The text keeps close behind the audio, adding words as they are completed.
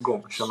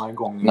Känna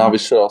igång. När vi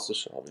kör så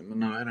kör vi. Men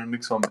nu är den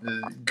liksom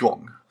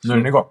igång. Nu är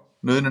den igång.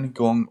 Nu är den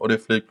igång och det är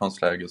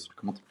flygplansläge så det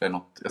kommer inte bli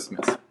något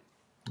sms.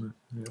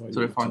 Så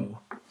det är fint.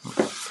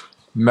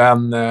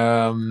 Men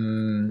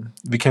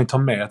vi kan ju ta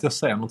med att jag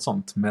säger något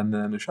sånt. Men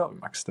nu kör vi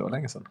Max, det var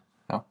länge sedan.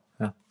 Ja.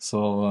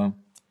 Så,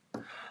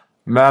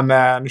 men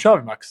nu kör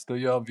vi Max, då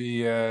gör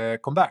vi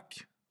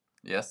comeback.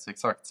 Yes,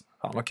 exakt.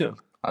 Ja, vad kul.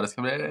 Ja, det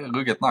ska bli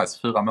ruggigt nice,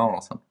 4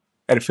 månader sedan.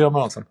 Är det 4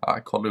 månader sedan? Ja,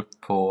 jag kollade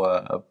upp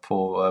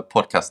på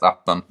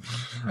podcast-appen.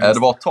 Det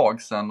var ett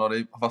tag sedan och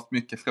det har varit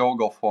mycket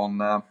frågor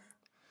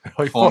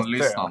från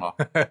lyssnarna.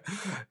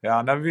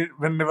 Ja,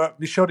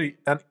 vi körde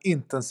en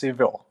intensiv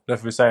vår, det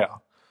får vi säga.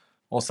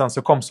 Och sen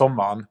så kom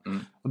sommaren.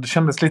 Och det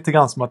kändes lite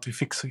grann som att vi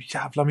fick så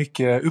jävla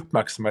mycket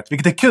uppmärksamhet.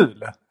 Vilket är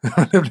kul.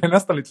 Det blev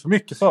nästan lite för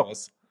mycket för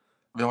oss.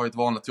 Vi har ju ett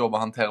vanligt jobb att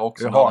hantera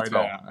också. Vi har ju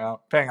det.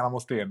 Ja, pengarna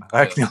måste in.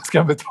 Räkningen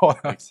ska betala.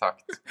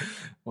 Exakt.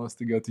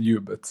 Måste gå till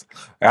jobbet.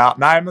 Ja,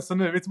 nej, men så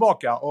nu är vi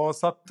tillbaka. Och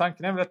så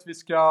tanken är väl att vi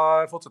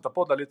ska fortsätta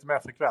podda lite mer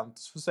frekvent.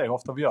 Så får se hur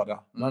ofta vi gör det.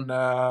 Men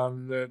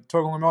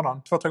 2-3 gånger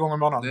i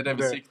månaden. Det är det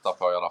vi siktar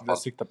på i alla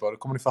fall. Det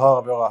kommer ni få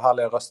höra våra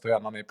härliga röster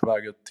igen när ni är på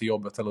väg ut till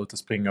jobbet eller ute och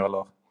springer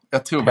eller...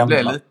 Jag tror vi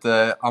blev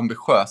lite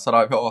ambitiösa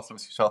där i vår som vi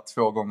ska köra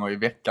 2 gånger i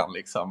veckan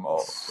liksom. Och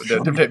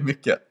det blev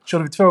mycket.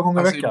 Körde vi 2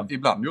 gånger i veckan?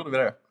 Ibland gjorde vi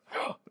det.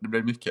 Det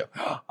blev mycket.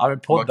 Ja, men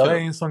poddar är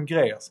en sån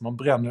grej som man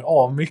bränner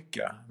av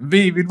mycket.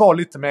 Vi vill vara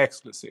lite mer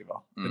exklusiva.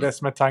 Det är det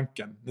som är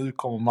tanken. Nu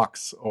kommer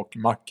Max och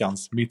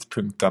Mackans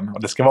mittpunkten.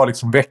 Och det ska vara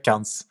liksom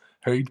veckans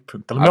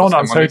höjdpunkt. Eller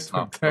månadens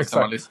höjdpunkt.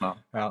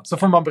 Ja. Så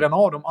får man bränna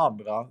av de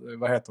andra.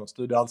 Vad heter det?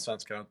 Studie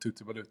Allsvenskan,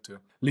 Tutti Valuti.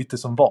 Lite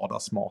som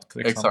vardagsmat.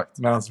 Liksom. Exakt.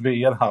 Medan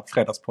vi är den här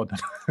fredagspodden.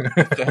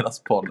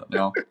 Fredagspodden,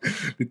 ja.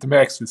 Lite mer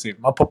exklusiv.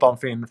 Man poppar en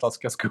fin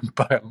flaska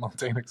skumpa eller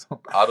någonting. Liksom.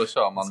 Ja, då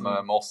kör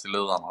man med oss i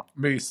lurarna.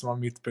 Myser man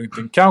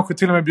mittpunkten. Kanske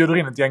till och med bjuder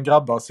in ett gäng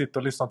grabbar och sitter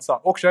och lyssnar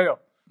tillsammans. Och tjejer.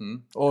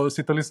 Och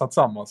sitter och lyssnar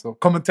tillsammans och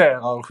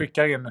kommenterar och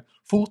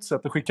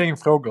fortsätter skicka in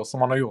frågor som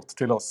man har gjort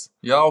till oss.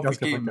 Ja, och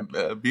skicka in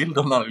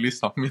bilder när du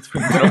lyssnar på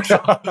mittpunkten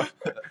också.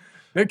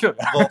 Det är kul.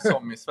 Var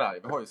som i Sverige.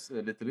 Vi har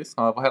ju lite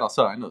lyssnare över hela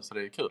Sverige nu så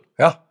det är kul.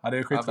 Ja det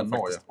är skitfint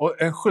faktiskt.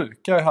 Och en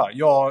sjuka är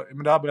här.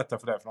 Men det här berättade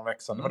jag för dig för någon vecka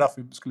sedan. Det var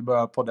därför vi skulle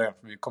börja på det,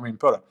 för vi kom in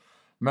på det.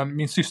 Men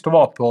min syster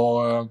var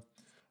på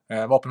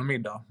någon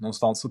middag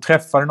någonstans. Så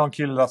träffade någon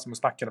kille som jag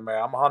snackade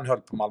med. Han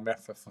höll på Malmö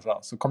FF och sådär.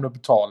 Så kom det på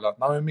tal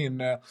att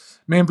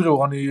min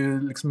bror, han är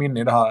ju liksom inne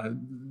i det här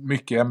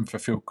mycket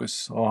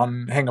MF-fokus. Och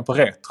han hänger på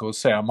retro och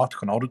ser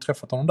matcherna. Har du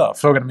träffat honom där?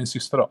 Frågade min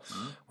syster då.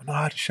 Och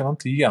nej, det känner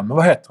inte igen. Men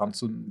vad heter han?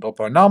 Så drar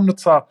på namnet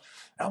så här.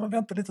 Ja, men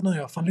vänta lite nu.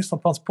 Jag har fan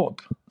lyssnat på hans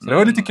podd. Så det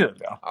var lite kul,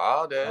 ja.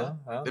 Ja,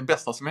 det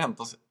bästa som hänt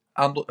oss.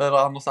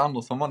 Anders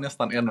Andersson var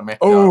nästan ännu mer.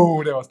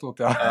 Det var stort,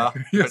 ja.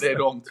 För det är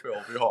de 2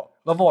 vi har.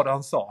 Vad var det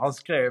han sa? Han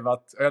skrev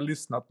att jag har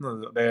lyssnat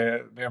nu. Det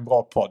är en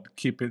bra podd.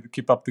 Keep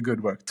up the good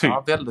work. Typ.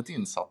 Ja, väldigt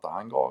insatta.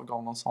 Han gav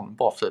någon sån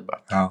bra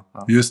feedback. Ja.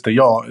 Just det.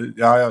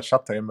 Jag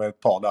chattade med ett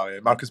par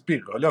där. Marcus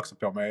Birro höll jag också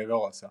på med i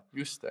våras.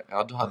 Just det.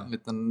 Ja, du hade en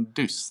liten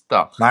dyst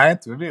där. Nej,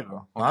 inte med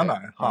Birro. Okay.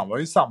 Nej. Han var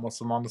ju samma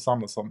som Anders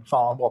Andersson.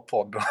 Fan, en bra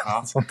podd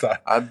och sånt där.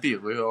 Ja,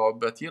 Birro, jag har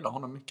börjat gilla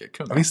honom mycket.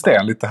 Visst är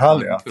han lite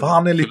härlig. För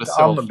han är lite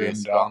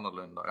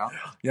annorlunda. Ja.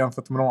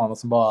 Jämfört med någon annan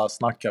som bara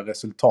snackar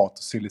resultat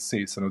och silly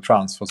season och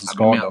transfers och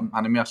skador.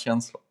 Han är mer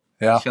känslig.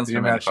 Ja, det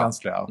är mer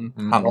känslig.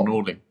 Han och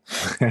Norling.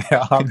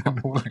 Ja, han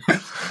är Norling.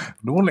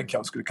 Norling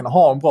kanske skulle kunna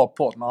ha en bra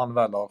podd när han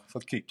väl har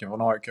fått kicken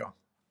från AIK.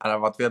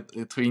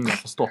 Jag tror ingen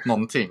förstått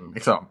någonting.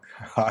 Liksom.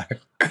 Nej.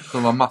 Så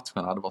var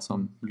matcherna, det var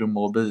som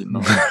blommor och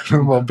bin.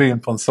 Blommor och bin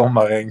på en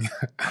sommaräng.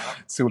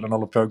 Solen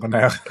håller på att gå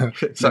ner.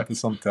 Exakt.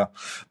 Sånt, ja.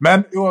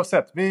 Men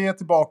oavsett, vi är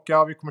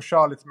tillbaka. Vi kommer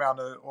köra lite mer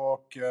nu.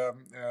 Och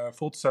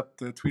fortsätt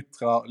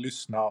twittra,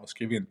 lyssna och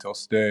skriv in till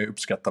oss. Det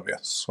uppskattar vi.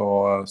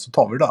 Så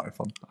tar vi det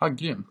därifrån. Ja,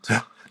 grymt.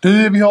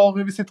 Du,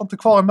 vi sitter inte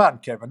kvar i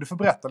mancaven. Du får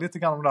berätta lite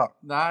grann om det här.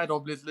 Nej, det har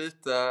blivit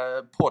lite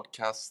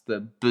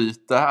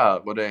podcastbyte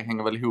här. Och det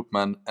hänger väl ihop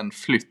med en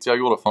flytt jag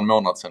gjorde för en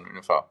månad sedan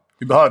ungefär.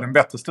 Vi behövde en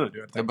bättre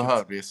studio. Det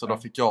behövde vi, så då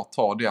fick jag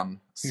ta den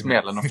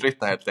smällen och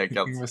flytta helt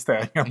enkelt.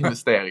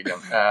 Investeringen.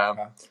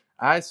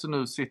 Nej, så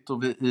nu sitter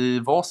vi i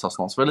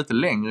Vasastan, så vi är lite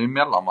längre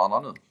emellan varandra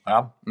nu.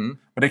 Ja, men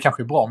det är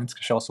kanske är bra om vi inte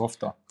ska köra så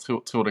ofta.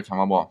 Tror det kan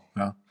vara bra.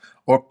 Ja.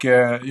 Och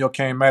jag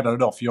kan ju meddela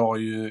då, för jag har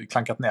ju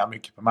klankat ner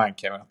mycket på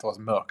mancaven att det var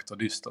så mörkt och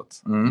dystert.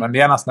 Men det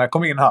genast när jag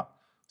kom in här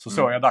så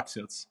såg jag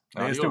dagsljus.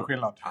 Det är stor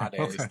skillnad. Ja, det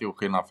är stor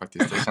skillnad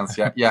faktiskt. Det känns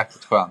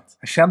jäkligt skönt.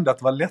 Jag kände att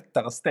det var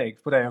lättare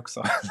steg på det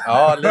också.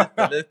 Ja,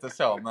 lite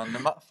så. Men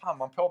fan,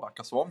 man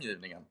påverkas av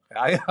omgivningen.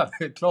 Ja,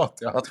 det är klart.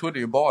 Ja. Jag trodde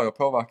ju bara jag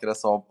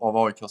påverkades av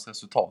AIKs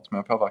resultat. Men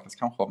jag påverkas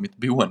kanske av mitt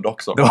boende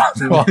också. Det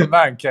var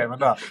mancaven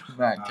där.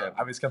 Mancave.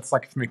 Ja, vi ska inte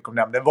snacka för mycket om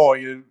det. Men det var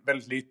ju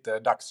väldigt lite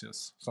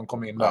dagsljus som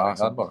kom in där. Ja,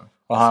 liksom.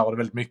 Och här var det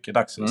väldigt mycket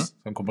dagsljus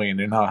som kommer in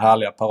i den här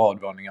härliga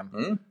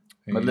paradvåningen.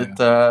 Men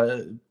lite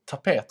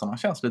tapeterna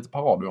känns lite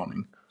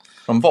paradvåning.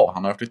 De var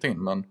han när jag flyttade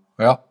in, men...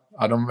 Ja,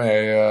 de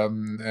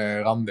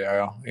är randiga,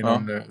 ja. I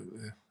någon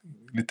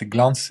lite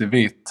glansig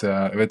vit.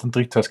 Jag vet inte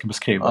riktigt hur jag ska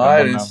beskriva det.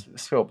 Nej, det är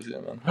svår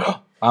beskrivning.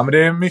 Ja, men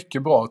det är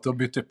mycket bra att du har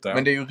bytt upp det.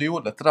 Men det är ju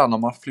roligt det där när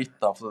man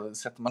flyttar. Så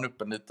sätter man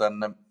upp en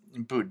liten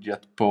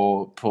budget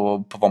på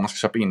vad man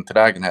ska köpa in till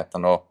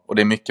lägenheten. Och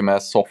det är mycket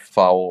med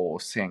soffa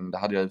och säng. Det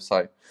hade jag i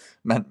sig.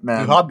 Men,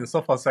 du hade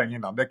soffa och säng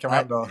innan. Det kan man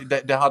ändå...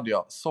 det hade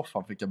jag.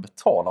 Soffan fick jag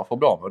betala för att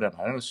bli av med. Den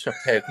hade jag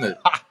köpt helt ny.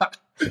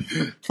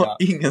 Det var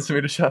ingen som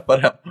ville köpa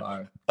den.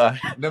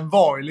 Nej. Den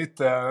var ju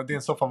lite...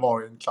 Din soffa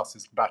var ju en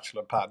klassisk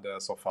bachelor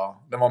pad-soffa.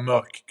 Den var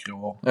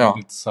mörkgrå. Ja.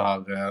 Lite så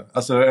här...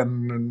 Alltså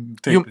en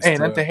typisk... Jo, är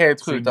det inte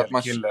helt sjukt att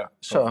man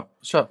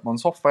köper en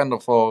soffa ändå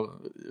för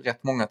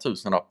rätt många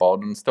tusenlappar och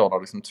den står där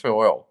liksom 2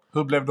 år?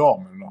 Hur blev du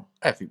av med den då?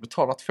 Jag fick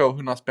betala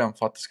 200 spänn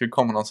för att det skulle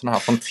komma någon sån här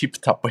från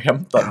tipptapp och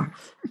hämta den.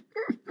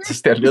 Så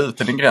ställde jag ut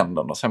den i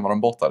gränden och sen var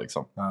den borta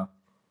liksom. Ja.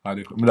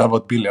 Nej, men det har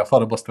varit billigare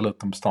för att bara ställa ut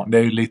den på stan. Det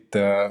är ju lite...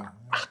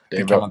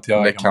 Det kan man inte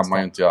göra. Det kan man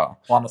ju inte göra.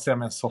 Och annars ser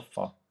med en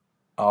soffa.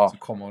 Ja. Så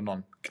kommer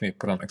någon knip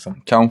på den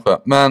liksom. Kanske.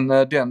 Men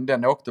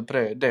den åkte på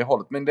det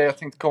hållet. Men det jag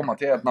tänkte komma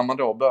till är att när man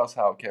då börjar så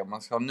här, okej,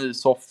 man ska ha ny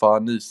soffa,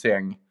 ny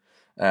säng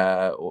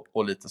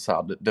och lite så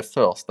här. Det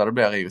första det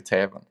blir är ju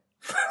tvn.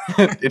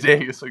 Det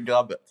är ju så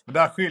grabbet. Men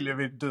där skiljer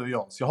vi du och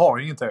jag. Så jag har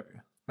ju ingen tv.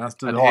 Medan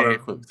du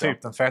har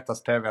typ den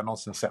fetaste tv jag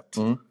någonsin sett.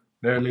 Mm.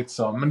 Det är lite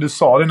så. Men du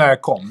sa det när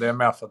jag kom. Det är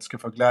mer för att du ska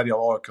få glädje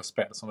av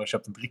AIK-spel som du har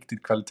köpt en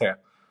riktigt kvalitet.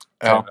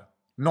 Ja.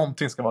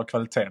 Någonting ska vara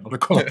kvalitet när du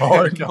kollar på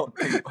AIK.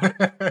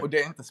 Och det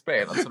är inte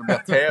spel, alltså det blir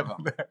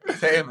tvn.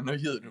 Tvn och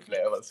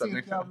ljudupplevelsen. Det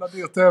är jävla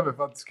dyr tv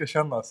för att det ska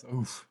kännas.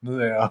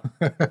 Nu är jag...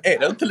 Är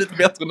det inte lite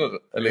bättre nu?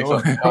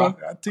 Liksom? Ja.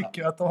 Jag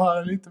tycker att de har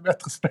en lite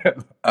bättre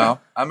spel. Ja,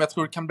 men jag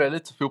tror det kan bli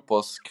lite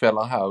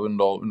fotbollskvällar här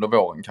under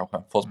våren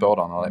kanske. För oss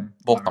båda när det är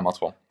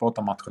bortamatcher.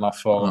 Bortamatcherna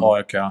för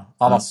AIK.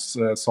 Annars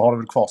så har du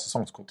väl kvar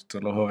säsongskortet,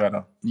 eller hur är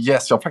det?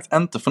 Yes, jag har faktiskt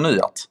inte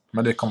förnyat.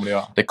 Men det kommer du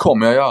göra. Det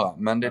kommer jag göra,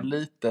 men det är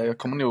lite... Jag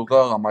kommer nog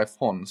röra mig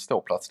från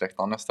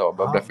ståplatsläktaren nästa år.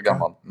 Jag blir för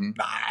gammal.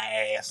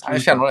 Nej,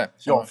 jag känner det.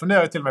 Jag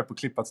funderar till och med på att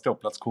klippa ett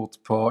ståplatskort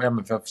på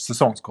MFF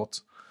säsongskort.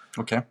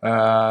 Okej.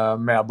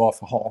 Mer bara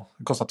för att ha.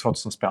 Det kostar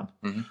 2000 spänn.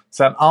 Mm.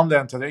 Sen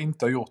anledningen till att jag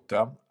inte har gjort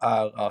det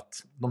är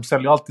att de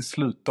säljer alltid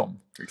slut dem.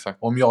 Exakt.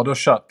 Om jag då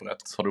köper ett.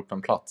 Tar du upp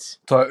en plats?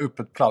 Tar jag upp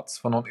ett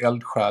plats för någon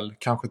eldsjäl.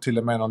 Kanske till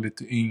och med någon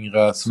lite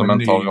yngre. Som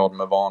inte har råd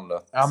med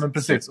vanligt. Ja, men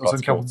precis. Och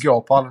sen kanske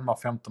gå på alla de här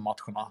 15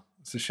 matcherna.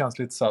 Så det känns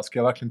lite så här, ska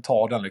jag verkligen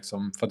ta den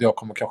liksom? För att jag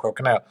kommer kanske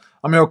åka ner.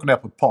 Ja, men jag åker ner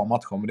på ett par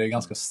matcher, men det är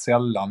ganska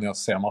sällan när jag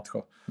ser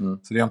matcher. Mm.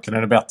 Så det egentligen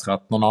är det bättre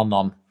att någon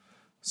annan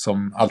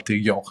som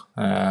alltid går,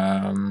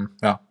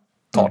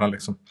 tar den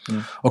liksom.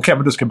 Mm. Okej,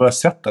 men du ska börja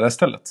sätta det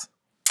istället.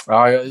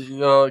 Ja,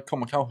 jag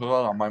kommer kanske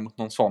röra mig mot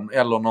någon sån.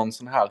 Eller någon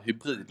sån här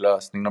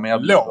hybridlösning. De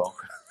erbjuder.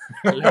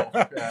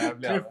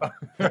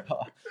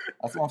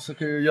 Alltså man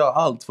försöker ju göra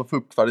allt för att få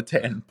upp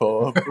kvaliteten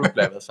på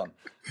upplevelsen.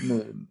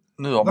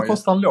 Nu har vad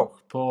kostar en låg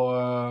på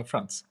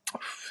Friends?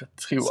 Jag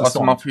tror,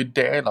 alltså man får ju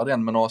dela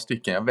den med några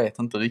stycken. Jag vet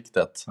inte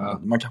riktigt. Ja.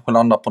 Man kanske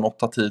landar på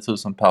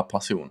 8-10 000 per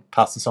person.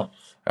 Per säsong?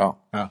 Ja.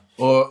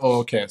 Och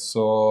okej,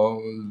 så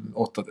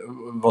 8,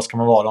 vad ska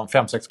man vara då?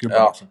 5-6 gubbar?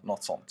 Ja,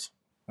 något sånt.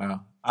 Ja.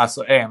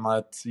 Alltså är man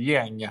ett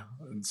gäng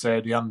så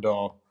är det ju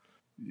ändå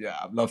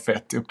jävla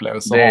fett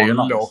upplevelse. Det är ju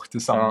en låg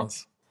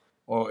tillsammans. Ja.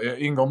 Och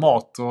ingår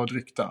mat och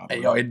dryck där?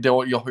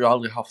 Jag har ju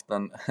aldrig haft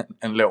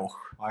en loge.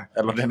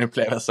 Eller den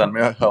upplevelsen.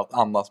 Men jag har hört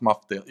andra som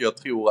haft det. Jag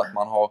tror att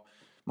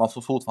man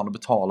får fortfarande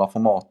betala för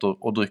mat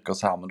och dryck och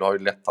så här. Men du har ju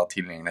lättare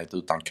tillgänglighet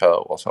utan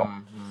köer och så.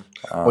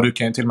 Och du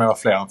kan ju till och med vara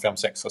fler än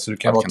 5-6. Alltså du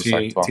kan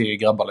vara 10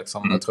 grabbar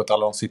liksom. Jag tror att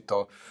alla de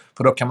sitter.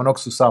 För då kan man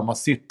också så här, man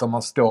sitter,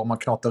 man står, man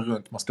knatar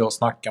runt. Man står och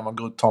snackar, man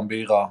går ut, tar en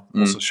bira.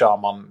 Och så kör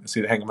man,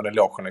 så hänger man i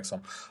logen liksom.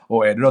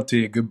 Och är det då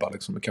 10 gubbar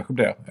liksom, det kanske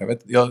blir,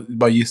 jag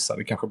bara gissar,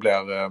 det kanske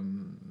blir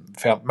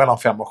mellan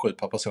 5 och 7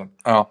 per person.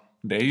 Ja.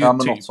 Det är ju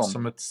typ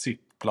som ett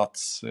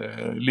sittplats.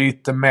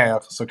 Lite mer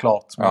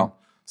såklart. Men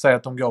säg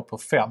att de går på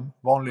 5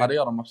 vanliga. Ja, det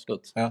gör de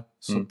absolut. Ja,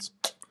 så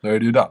då är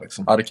det ju där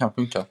liksom. Ja, det kan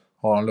funka.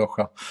 Ha en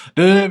loge.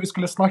 Du, vi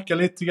skulle snacka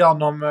lite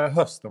grann om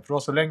hösten. För det var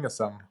så länge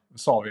sedan,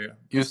 sa vi.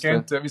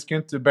 Vi ska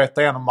inte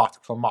beta igenom match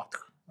för match.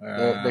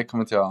 Det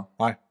kommer inte göra.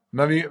 Nej.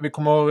 Men vi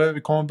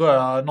kommer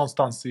börja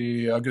någonstans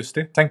i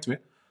augusti, tänkte vi.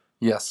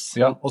 Yes.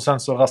 Ja, och sen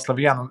så rasslar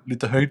vi igenom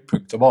lite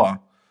höjdpunkter bara.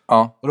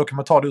 Ja. Och då kan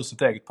man ta det ur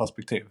sitt eget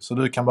perspektiv. Så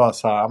du kan bara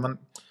säga, men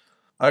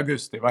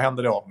augusti, vad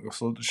händer då? Och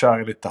så kör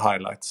jag lite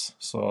highlights.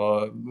 Så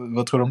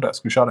vad tror du om det?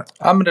 Ska vi köra det?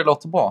 Ja, men det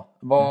låter bra.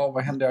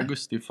 Vad hände i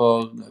augusti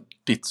för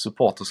ditt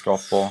supporterskap?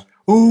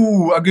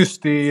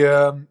 Augusti.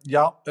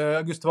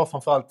 Augusti var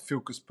framförallt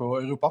fokus på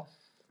Europa.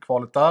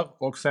 Kvalet där.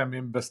 Och sen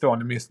min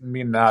bestående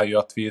minne är ju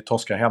att vi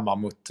torskar hemma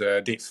mot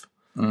DIF.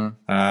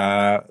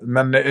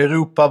 Men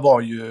Europa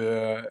var ju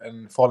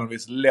en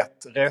förhållandevis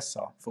lätt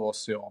resa för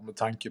oss i år med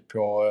tanke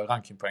på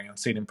rankingpoängen,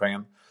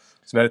 seedingpoängen.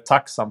 Så vi är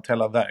tacksamt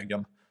hela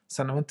vägen.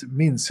 Sen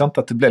minns jag inte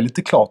att det blev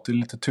lite klart, det är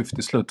lite tufft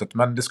i slutet,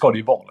 men det ska det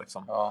ju vara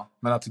liksom. Ja.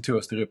 Men att vi tog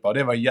oss till Europa,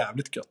 det var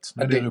jävligt gött.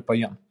 Men det är Europa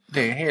igen.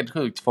 Det är helt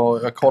sjukt,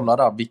 för jag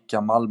kollade där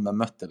vilka Malmö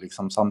mötte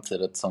liksom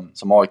samtidigt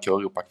som AIK och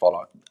Europa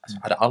kvalar.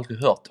 Jag hade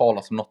aldrig hört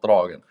talas om något av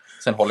dagen.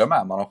 Sen håller jag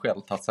med, man har själv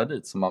tagit sig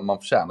dit så man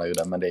förtjänar ju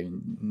det, men det är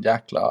en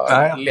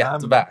jäkla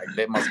lätt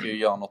väg. Man ska ju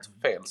göra något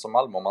fel som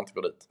Malmö om man inte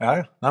går dit. Ja.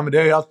 Nej, men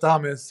det är ju allt det här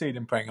med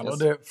seedingpoängen. Yes.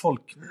 Och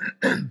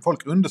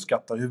folk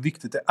underskattar hur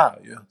viktigt det är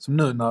ju. Som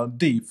nu när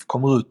DIF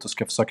kommer ut och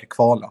ska försöka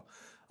kvala.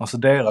 Alltså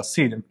deras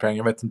seedingpoäng,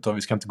 jag vet inte om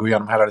vi ska inte gå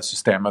igenom hela det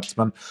systemet,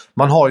 men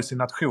man har ju sin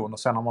nation och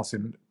sen har man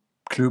sin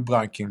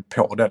klubbranking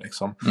på det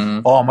liksom.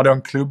 Och har man då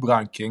en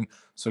klubbranking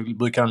så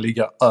brukar den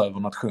ligga över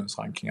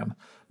nationsrankingen.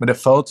 Men det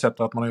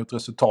förutsätter att man har gjort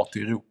resultat i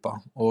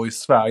Europa. Och i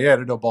Sverige är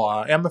det då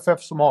bara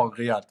MFF som har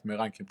rejält med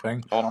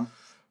rankingpoäng. Ja,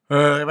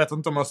 jag vet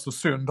inte om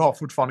Östersund har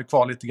fortfarande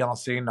kvar lite grann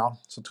sina.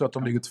 Så jag tror att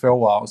de ligger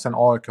 2:a och sen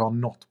AIK har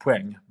något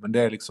poäng. Men det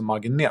är liksom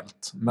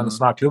marginellt. Men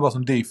såna här klubbar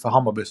som DIF och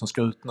Hammarby som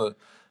ska ut nu,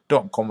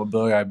 de kommer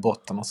börja i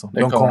botten. Alltså.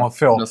 De kommer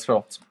få, det är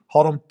svårt.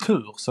 har de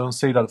tur så är de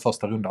sidade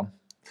första rundan.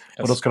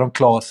 Yes. Och då ska de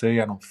klara sig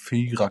igenom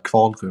 4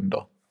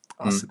 kvalrundor.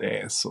 Alltså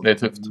det är så... Det är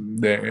tufft.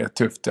 Det är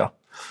tufft, ja.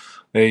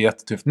 Det är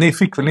jättetufft.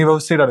 Ni var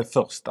sidade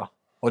första.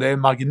 Och det är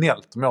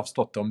marginellt om jag har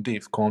förstått det, om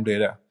DIF kommer att bli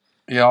det.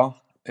 Ja,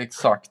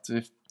 exakt.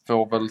 Vi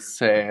får väl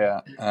se.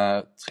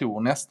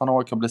 Tror nästan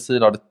AIK blir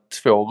sidade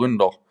 2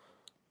 rundor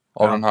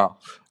av den här.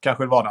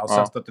 Kanske det var det. Och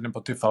sen stötte ni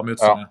på tuffare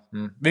motståndare.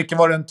 Vilken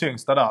var den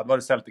tyngsta där? Var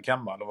det Celtic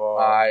hemma?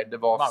 Nej, det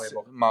var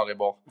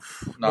Maribor.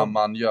 När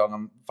man gör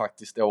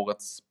faktiskt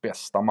årets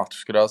bästa match,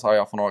 skulle jag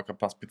säga, från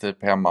AIK-perspektiv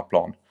på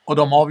hemmaplan. Och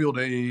de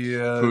avgjorde i...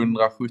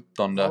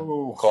 117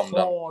 kom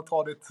den.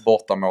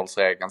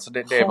 Bortamålsregeln. Så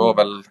det var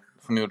väl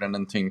förmodligen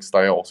den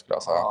tyngsta i år, skulle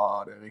jag säga.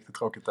 Ja, det är riktigt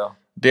tråkigt där.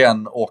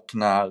 Den och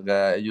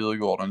när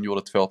Djurgården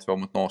gjorde 2-2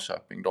 mot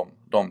Norrköping.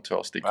 De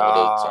 2 sticker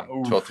ut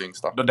som 2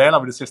 tyngsta. Då delar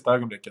vi det sista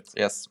ögonblicket.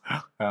 Yes.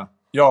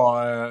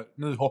 Ja,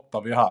 nu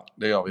hoppar vi här.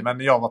 Det gör vi.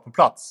 Men jag var på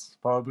plats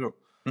på Örebro.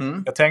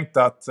 Jag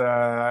tänkte att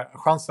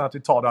chansen att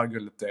vi tar det här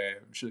guldet är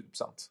 20%.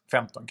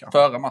 15 kanske.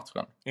 Före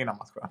matchen? Innan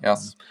matchen.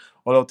 Yes.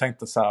 Och då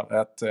tänkte jag så här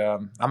att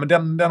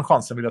men den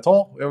chansen vill jag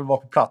ta. Jag vill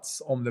vara på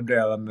plats om det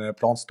blir en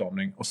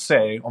planstormning. Och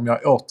se om jag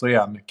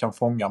återigen kan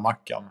fånga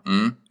Mackan.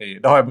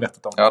 Det har jag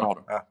berättat om. Ja, det har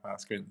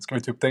du. Ska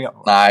vi ta upp det igen?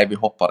 Nej, vi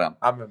hoppar den.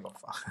 Ja, men vad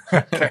fan.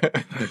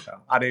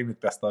 Det är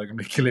mitt bästa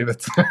ögonblick i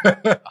livet.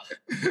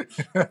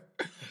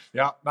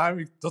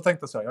 Då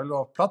tänkte jag så här. Jag vill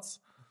vara på plats.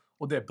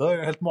 Och det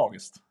börjar helt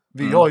magiskt.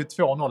 Vi har ju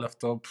 2-0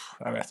 efter,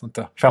 jag vet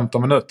inte,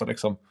 15 minuter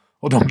liksom.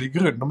 Och de ligger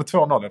under med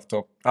 2-0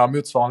 efter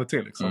motsvarande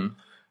till liksom.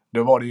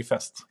 Då var det ju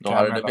fest. Då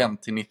hade det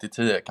vänt till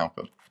 90-10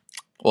 kanske. 80-20.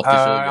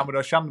 Ja, men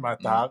då kände man att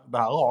det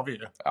här har vi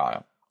ju.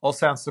 Ja. Och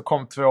sen så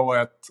kom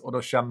 2-1 och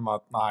då kände man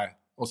att nej.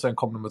 Och sen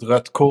kom de med ett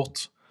rött kort.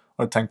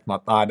 Och då tänkte man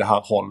att nej, det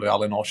här håller ju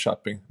aldrig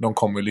Norrköping. De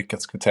kommer ju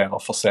lyckas kvittera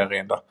och forcera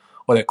in det.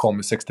 Och det kom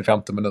i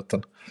 65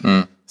 minuten.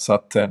 Så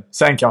att,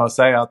 sen kan man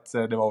säga att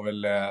det var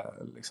väl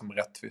liksom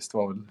rättvist. Det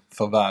var väl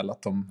för väl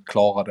att de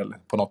klarade det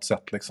på något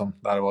sätt. Liksom.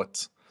 Det hade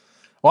varit...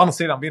 Å andra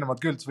sidan, vinner man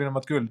ett guld så vinner man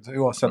ett guld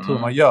oavsett hur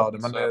man gör det.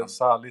 Men det är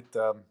så här lite,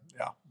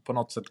 på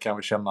något sätt kan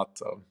vi känna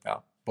att,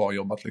 bra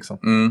jobbat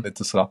liksom.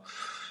 Lite sådär.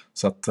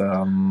 Så att,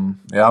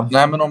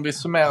 Nej, men om vi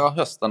summerar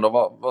hösten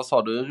då, vad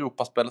sa du?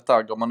 Europaspelet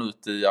där går man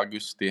ut i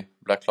augusti,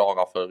 blir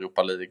klara för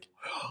Europa League.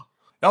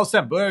 Ja, och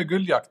sen börjar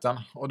guldjakten.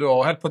 Och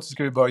då helt plötsligt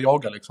ska vi börja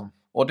jaga liksom.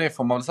 Och det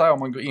får man väl säga, om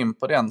man går in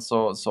på den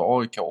så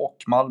AIK och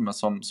Malmö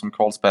som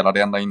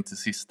kvalspelade ända in till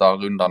sista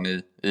rundan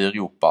i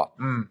Europa.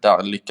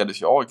 Där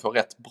lyckades ju AIK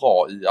rätt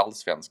bra i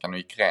allsvenskan och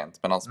gick rent,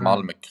 medan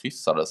Malmö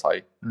kryssade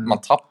sig.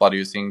 Man tappade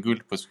ju sin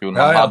guldposition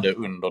man hade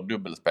under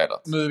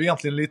dubbelspelet. Nu är vi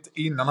egentligen lite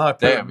innan här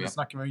på vi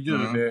snackar med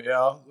juli.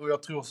 Och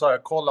jag tror så här,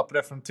 jag kollade på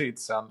det för en tid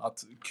sedan, att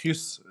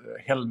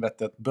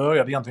krysshelvetet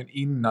började egentligen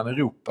innan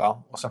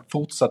Europa och sen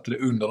fortsatte det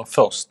under den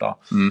första.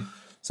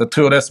 Så jag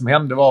tror det som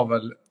hände var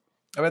väl,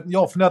 jag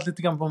har funderat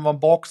lite grann på om man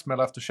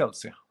baksmälla efter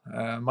Chelsea.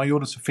 Man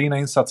gjorde så fina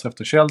insatser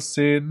efter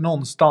Chelsea.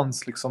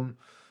 Någonstans liksom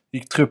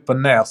gick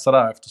truppen ner så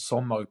där efter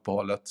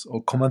sommaruppehållet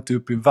och kom inte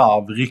upp i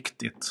varv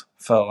riktigt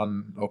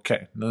förrän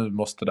nu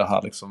måste det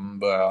här liksom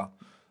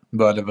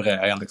börja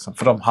leverera igen liksom.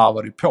 För de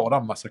harvade ju på där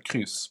en massa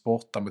kryss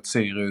borta mot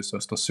Sirius,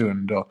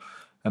 Östersund och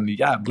en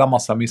jävla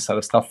massa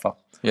missade straffar.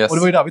 Yes. Och det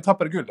var ju där vi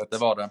tappade guldet. Det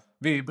var det.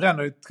 Vi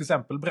till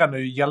exempel bränner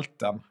ju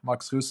hjälten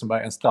Max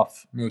Rosenberg en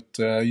straff mot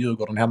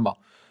Djurgården hemma.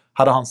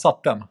 Hade han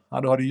satt den,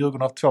 då hade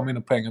Djurgården haft 2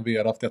 mindre poäng och vi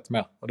hade haft 1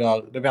 mer. Och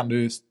det vände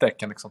ju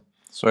steken liksom.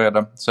 Så är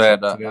det. Så det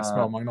är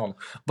små marginaler.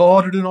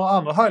 Hade du några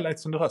andra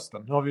highlights under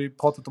hösten? Nu har vi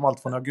pratat om allt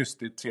från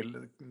augusti till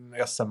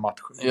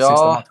SM-matchen.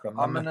 Sista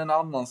matchen. Men en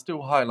annan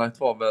stor highlight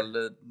var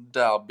väl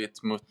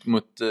derbyt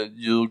mot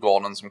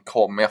Djurgården som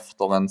kom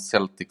efter en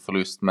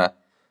Celtic-förlust med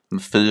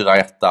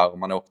 4-1 där och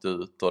man åkte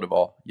ut och det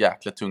var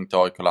jäkligt tungt i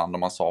AIK-land och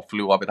man sa,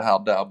 förlorar vi det här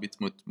derbyt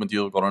mot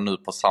Djurgården nu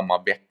på samma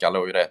vecka,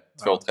 låg ju det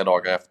 2-3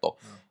 dagar efter.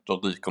 Då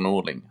ryker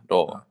Norling.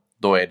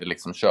 Då är det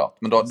liksom kört.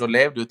 Men då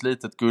levde ett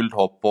litet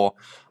guldhopp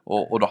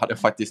och då hade jag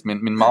faktiskt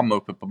min mamma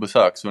uppe på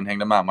besök så hon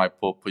hängde med mig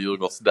på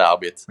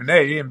Djurgårdsderbyt. Men det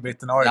är ju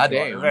inbiten AIK. Ja, det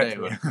är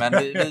ju. Men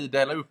vi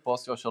delade upp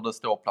oss. Jag körde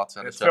ståplats.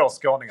 Det är 2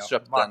 skåningar.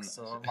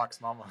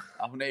 Max mamma.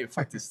 Ja, hon är ju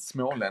faktiskt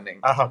smålänning.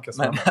 Aha,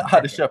 men jag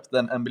hade köpt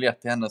en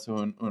biljett till henne så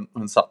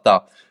hon satt där.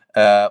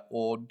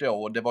 Och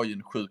då, det var ju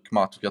en sjuk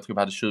match. Jag tror vi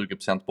hade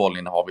 20%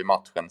 bollinnehav i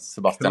matchen.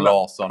 Sebastian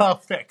Larsson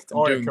Perfekt.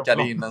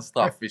 dunkade in en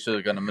straff i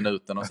 20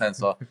 minuten och sen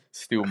så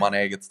stod man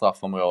eget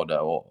straffområde.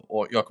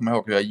 Och jag kommer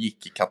ihåg hur jag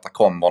gick i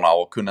katakomberna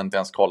och kunde inte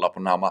ens kolla på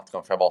den här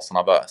matchen för jag var så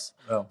nervös.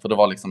 Ja. För det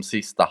var liksom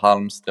sista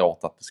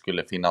halmstrået att det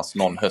skulle finnas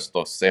någon höst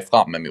att se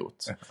fram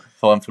emot.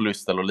 För en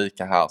förlust eller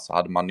lika här så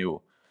hade man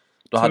nog...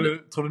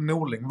 Tror du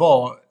Norling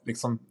var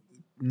liksom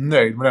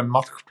nöjd med den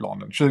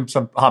matchplanen?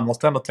 20%, han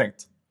måste ändå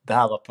tänkt, det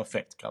här var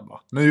perfekt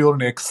grabbar. Nu gjorde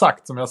ni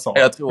exakt som jag sa.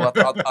 Jag tror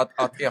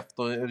att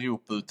efter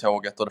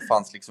Europa-uttåget och det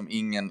fanns liksom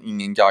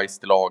ingen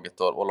geist i laget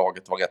och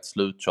laget var rätt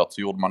slutkört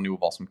så gjorde man nog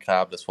vad som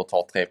krävdes för att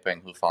ta 3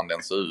 poäng hur fan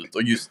den såg ut.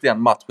 Och just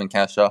den matchen kan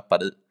jag köpa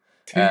det.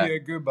 10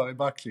 gubbar i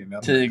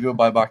backlinjen. 10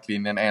 gubbar i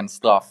backlinjen, en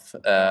straff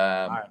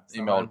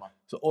i mål.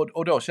 Så,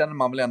 och då känner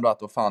man väl ändå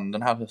att fan,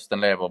 den här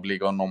hösten lever och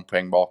ligger någon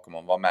poäng bakom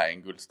och var med i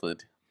en guldstrid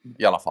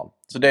i alla fall.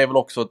 Så det är väl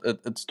också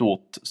ett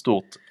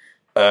stort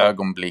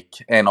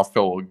ögonblick. En av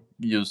få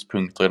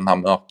ljuspunkter i den här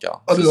mörka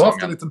säsongen. Du har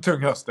haft en liten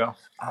tung höst, ja.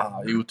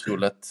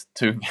 Otroligt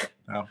tung.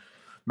 Ja.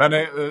 Men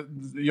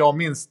jag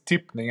minns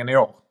tippningen i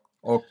år.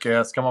 Och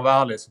ska man vara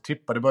ärlig så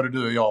tippade både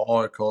du och jag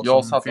AIK som 4-5.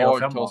 Jag satt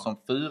AIK som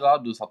 4,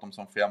 du satt dem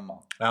som 5.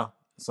 Ja.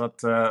 Så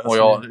att, och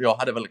jag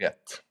hade väl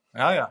rätt.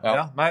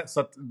 Ja. Nej, så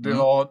att det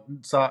var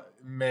så här,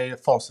 med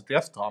facit i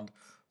efterhand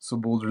så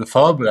borde du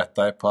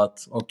förbereda dig på att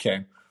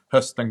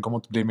hösten kommer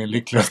inte bli min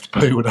lyckligaste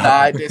period.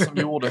 Nej, det som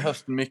gjorde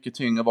hösten mycket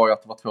tyngre var ju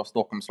att det var 2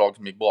 Stockholmslag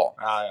som gick bra.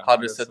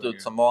 Hade det sett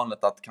ut som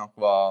vanligt att det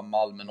kanske var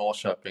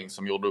Malmö-Norrköping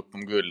som gjorde upp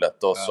om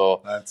guldet och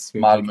så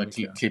Malmö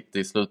klippte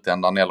i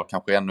slutändan eller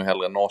kanske ännu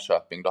hellre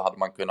Norrköping, då hade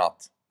man kunnat...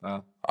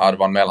 Ja, det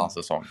var en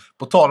mellansäsong.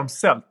 På tal om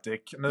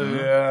Celtic, nu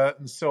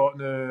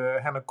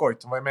Henrik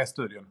Goitom var ju med i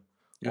studion.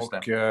 Just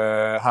och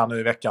här nu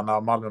i veckan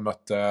när Malmö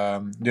mötte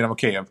Dynamo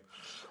Kiev.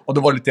 Och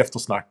då var det lite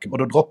eftersnack. Och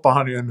då droppar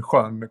han ju en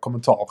skön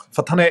kommentar.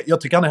 För att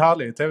jag tycker han är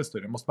härlig i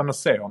tv-studion. Måste man nog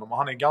se honom. Och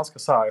han är ganska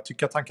så här. Jag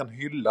tycker att han kan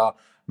hylla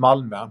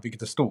Malmö.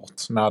 Vilket är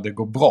stort när det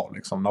går bra.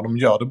 Liksom, när de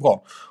gör det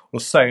bra. Och då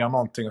säger han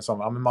någonting som.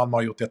 Ja, men Malmö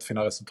har gjort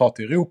jättefina resultat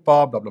i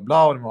Europa. Bla bla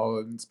bla. Och de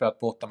har spelat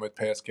borta mot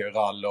PSG i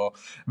Rall. Och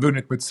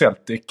vunnit mot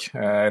Celtic.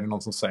 Är det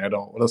någon som säger då.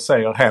 Och då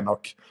säger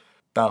Henok.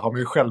 Där har man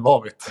ju själv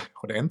varit.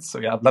 Och det är inte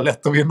så jävla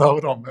lätt att vinna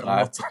över dem. Eller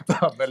något sånt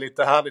där, med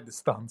lite härlig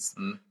distans.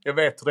 Jag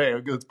vet hur det är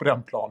att gå ut på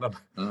den planen.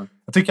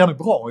 Jag tycker han är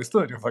bra i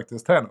studion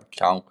faktiskt, Henok.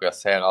 Kanske, jag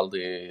ser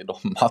aldrig de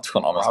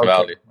matcherna om jag ska vara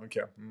ärlig.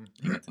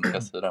 Inget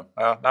intresse i det.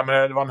 Nej,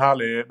 men det var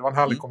en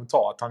härlig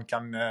kommentar att han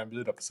kan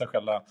bjuda på sig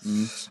själv där.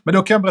 Men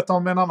då kan jag berätta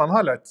om en annan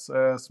highlight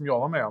som jag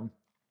var med om.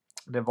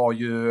 Det var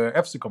ju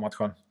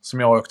FCK-matchen som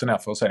jag åkte ner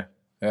för att se.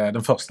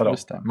 Den första då.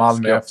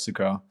 Malmö FCK.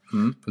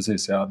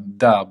 Precis, ja.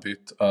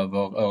 Derbyt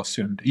över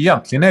Öresund.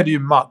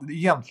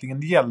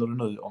 Egentligen gäller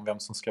det nu om vem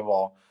som ska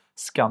vara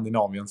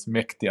Skandinaviens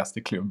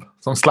mäktigaste klubb.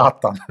 Som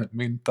Zlatan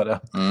myntade.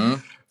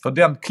 För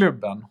den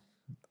klubben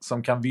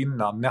som kan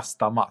vinna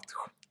nästa match,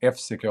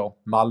 FCK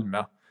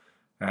Malmö,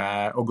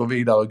 och gå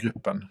vidare i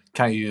gruppen,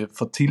 kan ju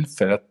för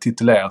tillfället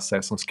titulera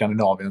sig som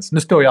Skandinaviens. Nu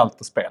står ju allt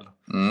på spel.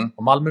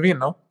 Och Malmö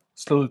vinner,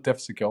 slår ut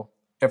FCK.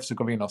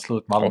 FCK vinner, slår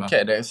ut Malmö.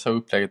 Okej, det är så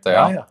upplägget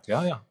det.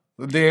 Ja.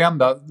 Det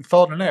enda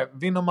fördelen är,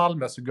 vinner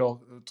Malmö så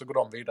går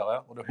de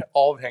vidare. Och det är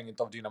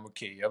avhängigt av Dynamo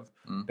Kiev.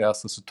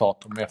 Deras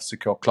resultat om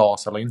FCK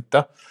klaras eller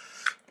inte.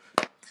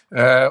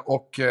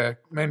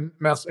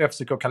 Men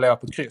FCK kan leva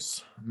på ett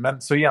kryss.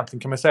 Men så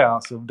egentligen kan man säga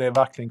alltså, det är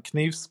verkligen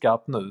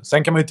knivskarpt nu.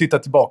 Sen kan man ju titta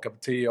tillbaka på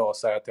 10 år och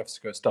säga att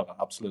FCK är större,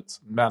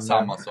 absolut. Men,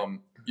 samma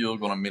som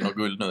Djurgården vinner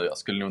guld nu. Jag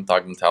skulle nog inte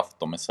argumentera för att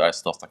de är Sveriges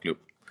största klubb.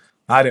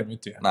 Nej, det är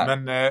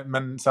inte.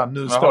 Men så här,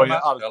 nu står ju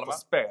allt på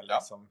spel.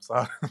 Liksom, så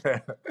här.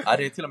 Nej,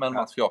 det är till och med en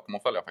match jag kommer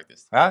att följa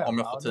faktiskt. Om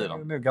jag får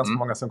tiden. Det är ganska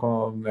många som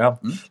kommer. Ja.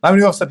 Nej,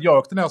 men oavsett, jag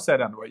åkte ner och se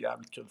den. Det var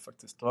jävligt kul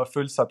faktiskt. Det var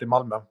fullsatt i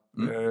Malmö.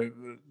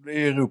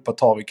 I Europa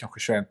tar vi kanske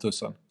 21 000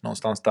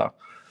 någonstans där.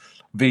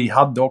 Vi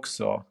hade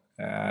också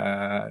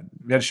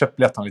vi hade köpt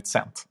biljetterna lite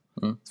sent.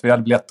 Så vi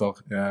hade biljetter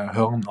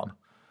hörnan.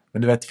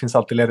 Men du vet, det finns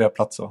alltid lediga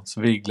platser.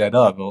 Så vi gled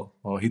över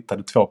och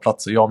hittade 2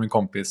 platser. Jag och min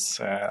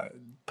kompis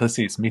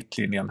precis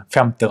mittlinjen,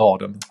 5:e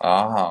raden.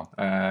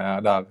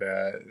 Där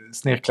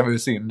snirklade vi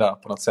oss in där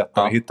på något sätt.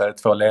 Vi hittade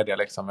 2 lediga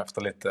liksom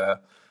efter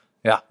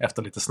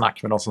lite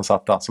snack med de som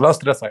satt där. Så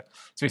löste det sig.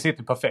 Så vi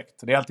sitter perfekt.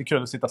 Det är alltid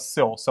kul att sitta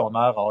så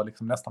nära och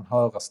liksom nästan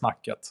höra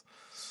snacket.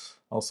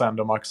 Och sen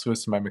då Marcus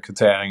Russ med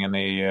kvitteringen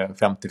i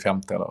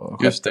 50-50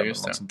 eller just det.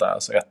 Något sånt där,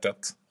 så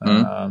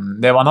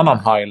 1-1. Det var en annan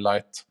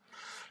highlight.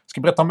 Jag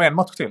ska berätta om en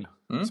match till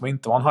som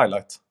inte var en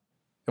highlight.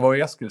 Det var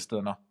i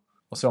Eskilstuna.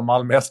 Och så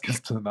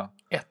Malmö-Eskilstuna.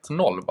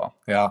 1-0 va?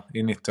 Ja,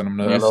 i 90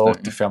 nu eller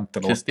 85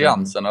 eller 80.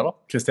 Kristiansen eller?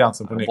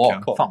 Kristiansen på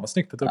nicken. Fan vad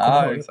snyggt att du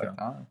kommer ihåg det.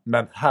 Ja.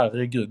 Men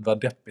herregud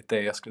vad deppigt det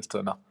är i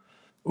Eskilstuna.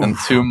 Den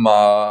tomma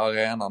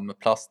arenan med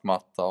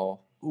plastmatta och...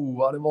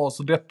 det var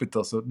så deppigt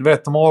alltså. Du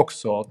vet, de har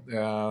också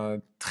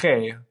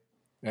 3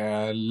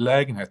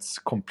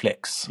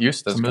 lägenhetskomplex.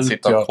 Just det, som man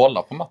sitter och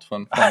kollar på matchen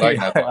från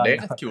lägenheten. Det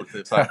är rätt kul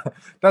typ så här.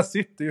 Där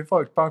sitter ju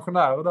folk,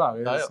 pensionärer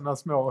där i sina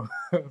små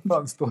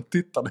fönster och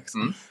tittar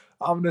liksom.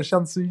 Ja, men det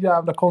känns så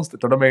jävla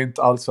konstigt. Och de är ju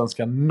inte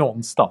allsvenska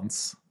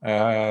någonstans.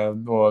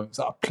 Och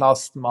så här,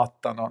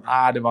 plastmattan och...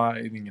 Nej, det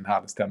var ingen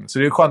härlig stämning. Så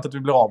det är skönt att vi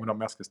blir av med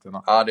de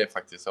Eskilstuna. Ja, det är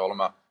faktiskt, jag håller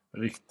med.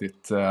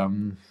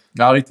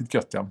 Riktigt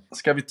gött, ja.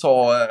 Ska vi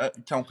ta,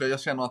 kanske, jag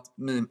känner att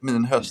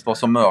min höst var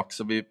så mörk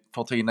så vi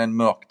får ta in en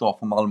mörk dag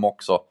för Malmö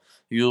också.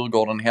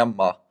 Djurgården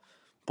hemma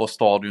på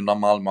stadion där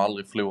Malmö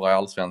aldrig förlorar i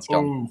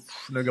allsvenskan.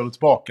 Nu går du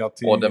tillbaka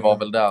till... Och det var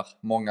väl där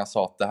många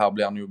sa att det här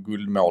blir nog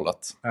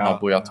guldmålet. När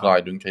Bojat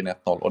Raidun kring 1-0.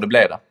 Och det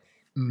blev det.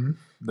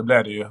 Det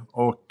blev det ju.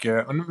 Och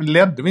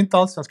ledde vi inte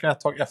allsvenskan ett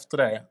tag efter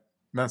det.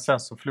 Men sen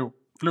så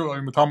förlorade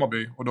vi mot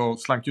Hammarby och då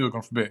slank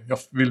Djurgården förbi. Jag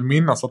vill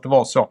minnas att det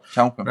var så.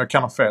 Kanske. Men jag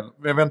kan ha fel.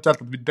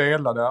 Eventuellt att vi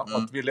delade och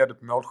att vi ledde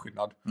på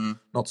målskillnad.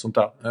 Något sånt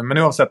där. Men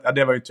oavsett,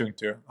 det var ju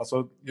tungt ju.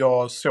 Alltså,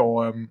 jag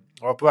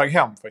var på väg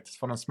hem faktiskt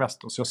från en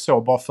semester. Så jag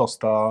såg bara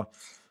första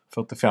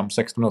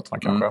 45-60 minuterna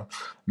kanske.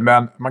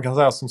 Men man kan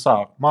säga som så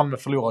här. Malmö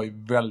förlorar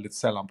ju väldigt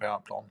sällan på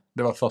hemmaplan.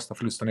 Det var första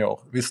förlusten i år.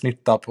 Vi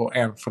snittar på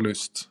en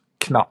förlust.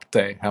 Knappt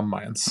det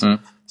hemma ens.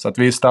 Så att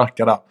vi är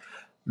starka där.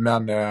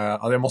 Men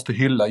jag måste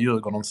hylla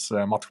Djurgårdens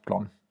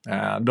matchplan.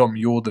 De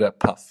gjorde det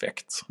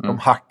perfekt. De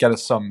hackade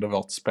sönder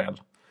vårt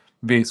spel.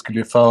 Vi skulle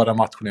ju föra den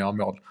matchen och göra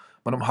mål.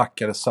 Men de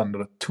hackade sönder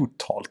det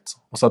totalt.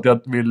 Och så att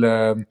jag vill...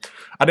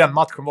 den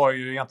matchen var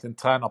ju egentligen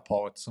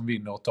tränarparet som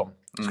vinner åt dem.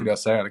 Skulle jag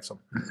säga liksom.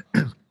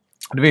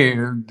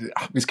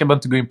 Vi ska bara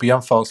inte gå in på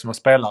jämförelse med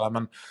spelare.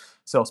 Men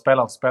så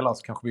spelare för spelare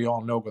så kanske vi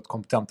har en något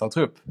kompetentare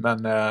trupp.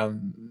 Men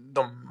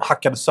de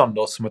hackade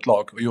sönder oss som ett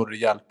lag och gjorde det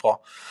jävligt bra.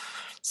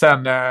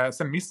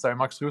 Sen missade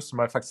Max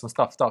Rosenberg faktiskt en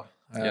straff där.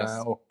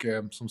 Yes. Och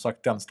som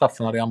sagt, den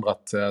straffen hade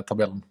ändrat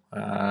tabellen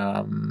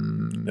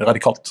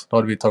radikalt. Då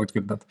hade vi tagit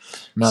guldet.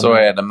 Så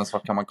är det, men så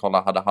kan man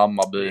kolla. Hade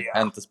Hammarby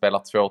inte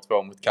spelat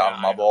 2-2 mot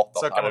Kalmar borta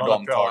så hade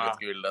de tagit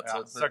guldet.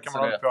 Så kan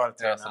man hålla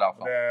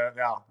på det.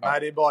 Nej,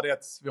 det är bara det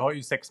att vi har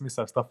ju 6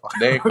 missade straffar.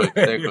 Det är sjukt.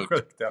 Det är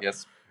sjukt. Ja.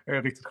 Yes. Det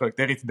är riktigt sjukt.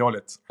 Det är riktigt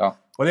dåligt. Ja.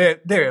 Och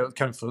det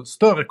kan få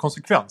större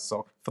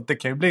konsekvenser. För det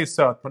kan ju bli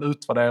så att man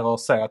utvärderar och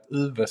säger att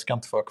UV ska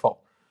inte få vara kvar.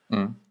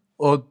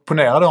 Och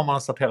ponera då om man har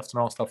satt hälften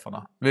av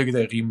straffarna. Vilket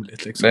är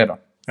rimligt liksom. Det är det.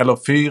 Eller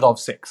 4 av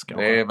 6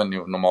 kanske. Det är väl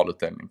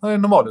normalutdelning. Det är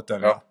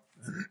normalutdelning. Ja.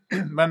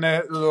 Men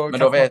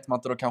då vet man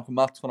inte, då kanske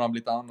matcherna har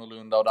blivit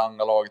annorlunda och det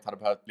andra laget hade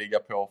behövt ligga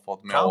på för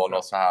ett mål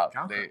och så här.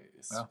 Kanske. Det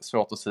är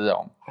svårt att säga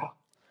om.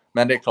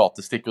 Men det är klart,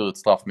 det sticker ut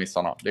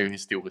straffmissarna. Det är ju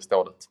historiskt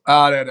dåligt.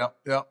 Ja, det är det.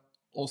 Ja.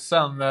 Och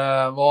sen,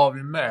 vad har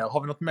vi mer?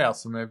 Har vi något mer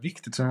som är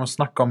viktigt som vi måste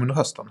snacka om under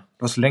hösten? Det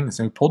var så länge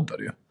sedan vi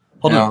poddade ju.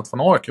 Har du något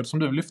från AIK som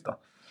du vill lyfta?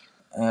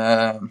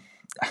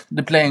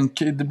 Det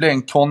blev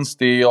en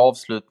konstig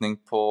avslutning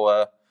på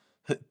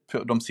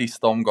de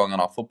sista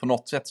omgångarna. För på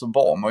något sätt så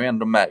var man ju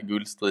ändå med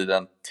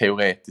guldstriden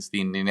teoretiskt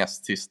in i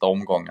näst sista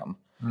omgången.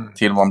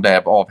 Till man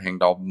blev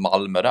avhängd av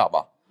Malmö där,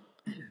 va?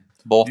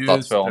 Borta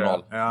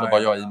 2-0. Då var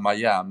jag i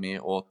Miami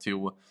och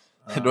tog...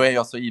 Då är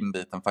jag så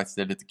inbiten faktiskt,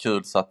 det är lite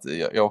kul så att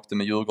jag åkte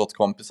med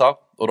Djurgårdskompisar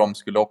och de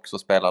skulle också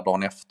spela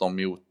dagen efter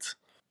mot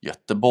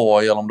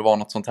Göteborg eller om det var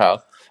något sånt här.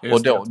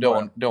 Och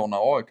då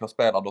när AIK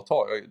spelar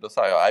då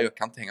säger jag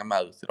kan inte hänga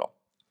med ut idag.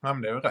 Nej,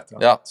 men det är ju rätt.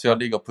 Ja, så jag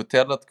ligger på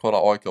hotellet,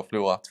 kollar AIK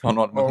förlorat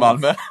 2-0 mot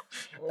Malmö.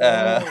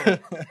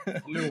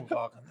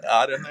 Förlorar.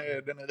 Ja,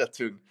 den är rätt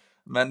tung.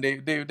 Men det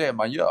är ju det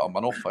man gör,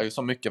 man offrar ju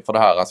så mycket för det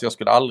här. Alltså jag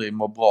skulle aldrig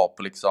må bra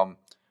på liksom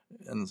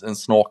en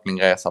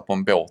snorklingresa på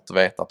en båt och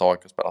veta att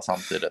AIK spelar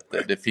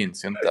samtidigt. Det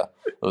finns ju inte.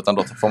 Utan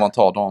då får man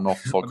ta dagen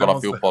också och kolla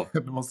fotboll.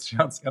 Det måste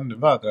kännas ännu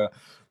värre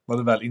när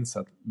du väl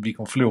insett att vi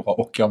kommer förlora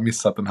och jag har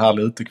missat en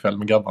härlig utekväll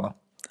med grabbarna.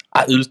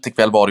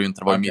 Utekväll var det ju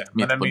inte, det var ju mitt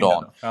på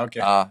dagen.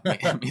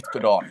 Mitt på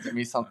dagen. Jag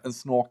missade en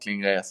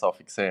snorklingresa och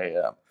fick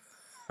se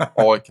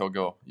AIK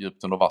gå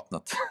djupt under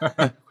vattnet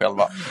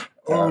själva.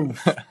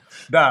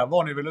 Där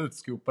var ni väl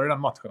utskopade i den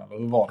matchen, eller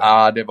hur var det?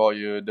 Ja,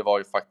 det var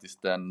ju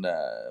faktiskt en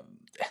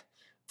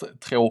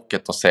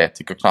tråkigt att se,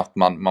 tycker knappt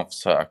man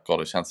försöker.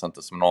 Det känns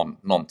inte som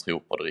någon tror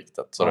på det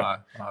riktigt. Så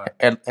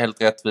nej.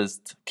 Helt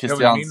rättvist.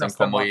 Christiansen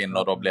kommer in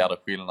och då blir det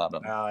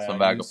skillnaden som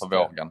väger på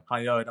vågen.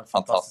 Han gör ju den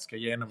fantastiska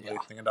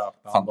genombrytningen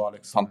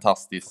där.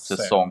 Fantastisk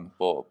säsong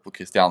på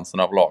Christiansen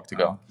överlag,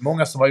 tycker jag.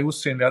 Många som var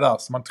osynliga där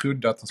som man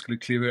trodde att han skulle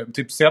kliva,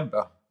 typ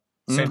Sebbe.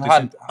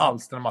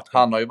 Alls den matchen.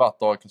 Han har ju varit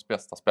AIKs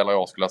bästa spelare i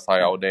år, skulle jag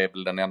säga, och det är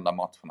väl den enda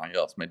matchen han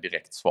gör som är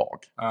direkt svag.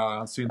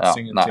 Han syntes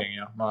ingenting.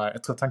 Nej.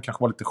 Jag tror att han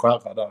kanske var lite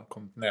skärrad där,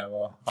 kommit ner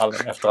och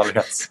efter all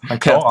hets.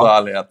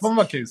 Men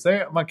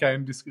man kan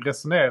ju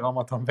resonera om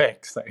att han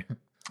väck sig.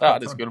 Ja,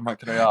 det skulle man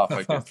kunna göra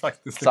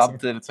faktiskt. Liksom.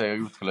 Samtidigt så är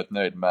jag otroligt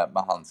nöjd med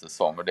hans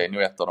säsong, och det är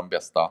nog ett av de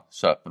bästa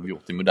köpen vi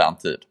gjort i modern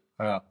tid.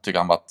 Tycker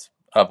han varit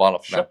över alla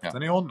förväntningar. Köpte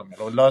ni honom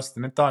eller löste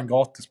ni inte han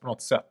gratis på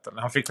något sätt?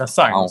 Eller? Han fick en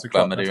sign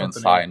såklart. Men det är ju en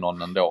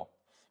sign-on ändå.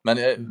 Men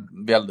jag är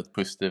väldigt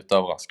positivt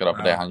överraskad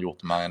på det han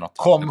gjort med en.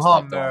 Kom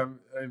han,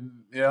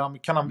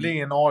 kan han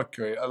bli en AIK?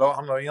 Eller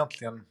han har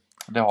egentligen...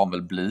 Det har han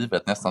väl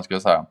blivit nästan, skulle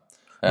jag säga.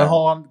 Men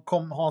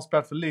har han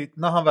spelat för lite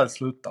när han väl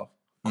slutar?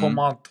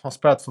 Kommer han ha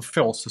spelat för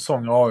få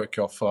säsonger i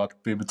AIK för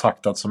att bli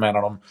betraktad som en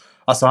av dem?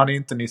 Alltså han är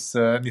inte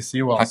Nisse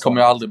Johansson. Han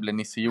kommer ju aldrig bli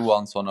Nisse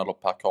Johansson eller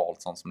Per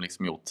Karlsson som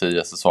liksom gjort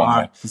 10 säsonger.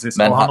 Nej, precis.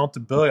 Men och han har inte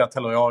börjat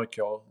heller i AIK.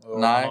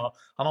 Nej.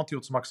 Han har inte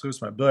gjort som Max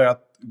Rosenberg.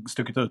 Börjat,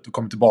 stuckit ut och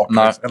kommit tillbaka.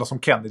 Nej. Eller som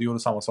Kennedy gjorde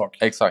samma sak.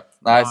 Exakt.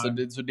 Nej.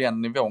 Så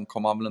den nivån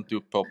kommer han väl inte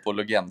upp på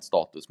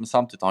legendstatus. Men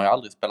samtidigt har han ju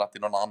aldrig spelat i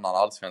någon annan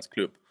allsvensk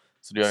klubb.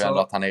 Så det gör ju ändå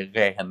att han är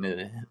ren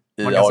i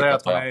man kan säga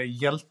att han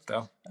är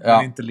hjälte.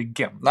 Men inte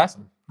legend. Nej,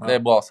 liksom. det är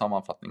bra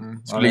sammanfattning.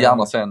 Skulle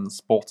gärna se en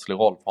sportslig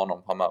roll för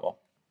honom framöver.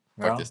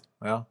 Faktiskt.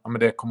 Ja, men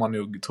det kommer han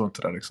nog, tror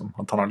inte det liksom.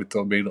 Att han har lite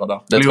att bidra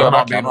där. Det tror jag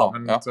verkligen har.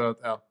 Men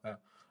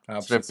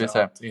så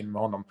precis, in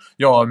med honom.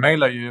 Jag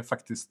mejlar ju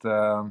faktiskt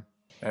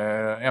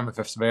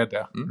MFFs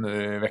vd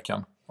nu i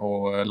veckan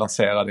och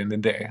lanserade en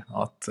idé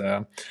att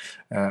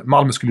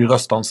Malmö skulle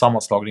rösta om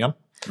sammanslagningen.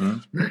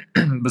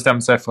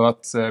 Bestämde sig för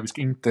att vi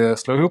ska inte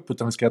slå ihop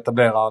utan vi ska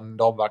etablera en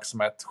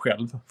damverksamhet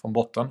själv från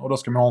botten. Och då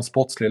ska man ha en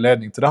sportslig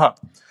ledning till det här.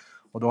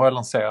 Och då har jag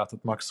lanserat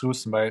att Max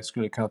Rosenberg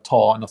skulle kunna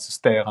ta en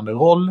assisterande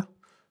roll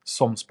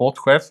som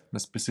sportchef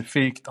med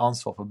specifikt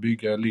ansvar för att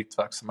bygga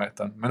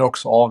elitverksamheten. Men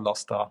också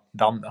avlasta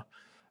Danne.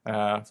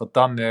 För att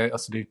Danne,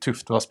 alltså det är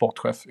tufft att vara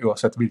sportchef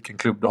oavsett vilken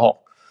klubb du har.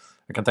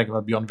 Jag kan tänka mig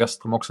att Björn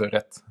Westerholm också är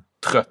rätt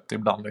trött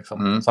ibland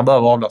liksom. Så han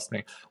behöver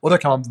avlastning. Och då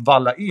kan man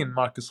valla in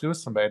Marcus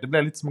Rosenberg. Det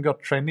blir lite som att gå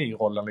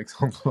trainee-rollen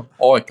liksom.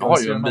 AIK har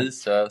ju en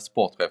vice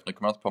sportchef. Nu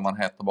kommer jag inte på vad man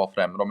heter bara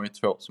för det. Men de är ju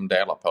 2 som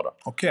delar på det.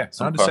 Okej,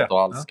 som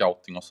sköter all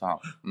scouting och så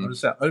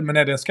här. Men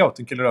är det en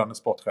scouting-kille då, en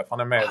sportchef? Han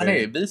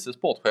är vice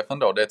sportchef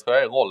ändå. Det tror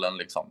jag är rollen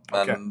liksom.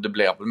 Men det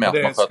blir väl mer att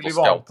man sköter scoutingen. Det skulle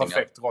vara en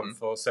perfekt roll Mm.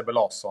 för Sebbe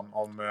Larsson.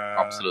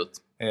 Absolut.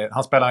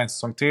 Han spelar en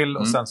säsong till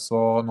och sen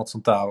så något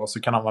sånt där. Och så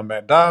kan han vara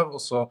med där.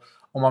 Och så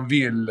om man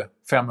vill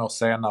 5 år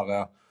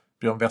senare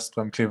Björn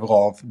Westerholm kliver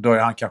av, då är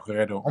han kanske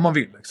redo. Om man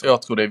vill liksom.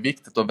 Jag tror det är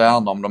viktigt att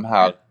värna om de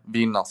här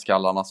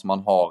vinnarskallarna som man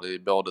har i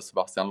både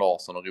Sebastian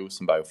Larsson och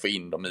Rosenberg och få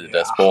in dem i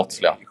det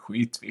sportsliga. Det är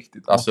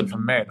skitviktigt. Alltså, få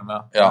med dem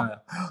här.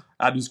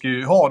 Ja. Du ska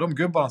ju ha de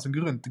gubbarna som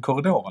går runt i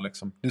korridoren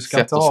liksom. Du ska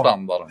sätter inte ha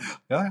standarden.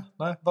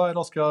 Nej, varje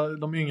dag ska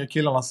de yngre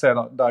killarna se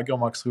där går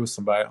Max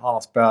Rosenberg. Han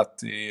har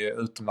spelat i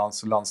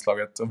utomlands och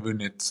landslaget och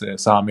vunnit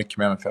så här mycket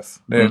med MFF.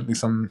 Det är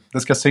liksom, det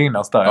ska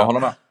synas där. Jag håller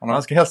med.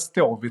 Han ska helst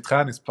stå vid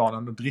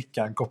träningsplanen och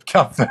dricka en kopp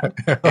kaffe.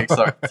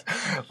 Exakt.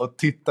 Och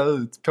titta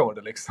ut på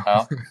det liksom.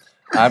 Ja.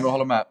 Nej, men jag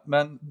håller med.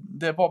 Men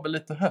det var väl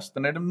lite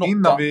hösten. Är det något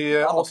innan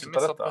vi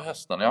avslutar detta? På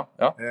hösten, ja.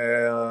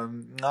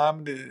 Nej,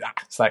 men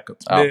säkert.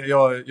 Ja.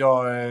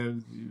 Jag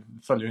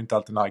följer ju inte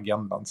alltid den här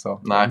agendan.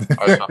 Så. Nej,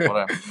 jag köper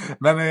det.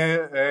 Men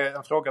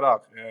en fråga där.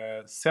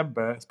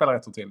 Sebbe spelar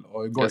 1 år till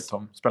och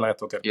Goitom spelar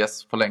 1 år till.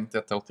 Yes, förlängt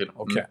 1 år till.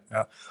 Okej.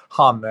 Ja.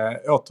 Han,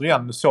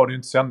 återigen, nu såg du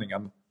inte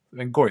sändningen.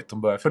 En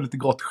Goitom börjar få lite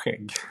grått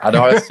skägg. Ja, det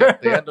har jag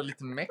sett. Det är ändå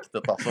lite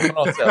mäktigt alltså, på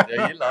något sätt.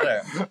 Jag gillar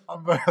det.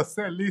 Han börjar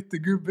se lite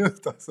gubb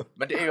ut alltså.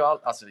 Men det är ju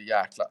alltså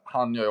jäkla.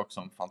 Han gör ju också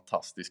en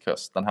fantastisk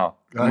höst. Den här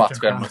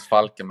matchen mot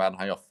Falkenberg.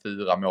 Han gör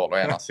 4 mål och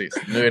 1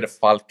 assist. Nu är det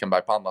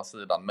Falkenberg på andra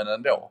sidan. Men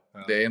ändå.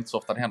 Det är inte så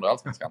ofta det händer i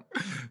Allsvenskan.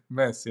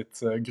 Med sitt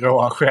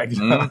gråa skägg.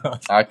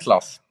 Ja,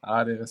 klass.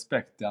 Ja, det är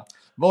respekt, ja.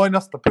 Vad är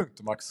nästa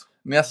punkt, Max?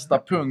 Nästa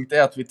punkt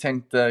är att vi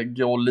tänkte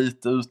gå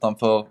lite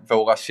utanför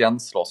våra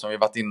känslor som vi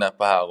varit inne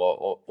på här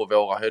och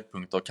våra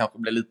höjdpunkter och kanske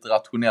bli lite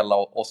rationella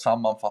och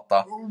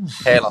sammanfatta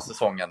hela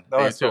säsongen. Det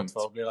är ju tungt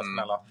för att bli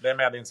rationella. Det är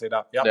mer din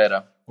sida. Ja. Det är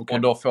det. Okay.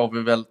 Och då får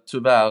vi väl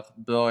tyvärr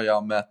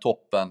börja med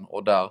toppen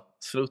och där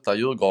slutar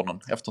Djurgården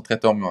efter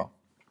 30 omgångar.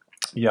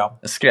 Ja.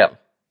 En skräll.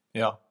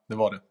 Ja, det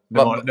var det.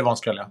 Det var en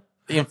skräll, ja.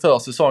 Inför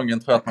säsongen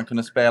tror jag att man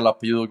kunde spela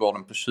på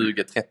Djurgården på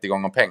 20-30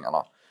 gånger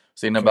pengarna.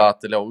 Så innebär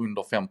att det låg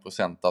under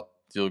 5% att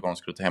Djurgården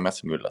skulle ta hem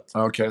SM-guldet.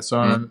 Okej, så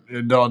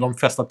de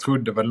flesta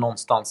trodde väl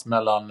någonstans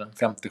mellan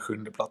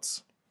 50-7 plats.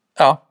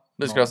 Ja,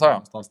 det skulle jag säga.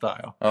 Någonstans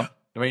där, ja.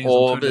 Det var ingen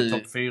som trodde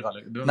topp 4.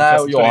 Nej,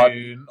 och jag hade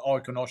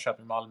AIK,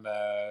 Norrköping, Malmö,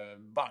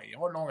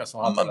 Bayern var det många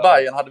som hade. Men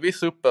Bayern hade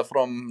vissa uppe för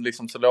de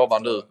liksom så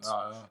lovande ut.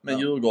 Men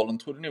Djurgården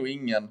trodde nog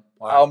ingen.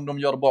 Ja, om de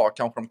gör det bra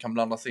kanske de kan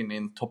blandas in i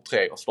en topp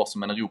 3 och slåss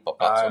om en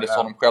Europaplats. Och det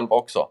sa de själva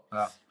också.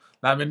 Ja.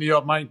 Nej,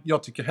 men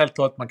jag tycker helt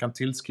klart att man kan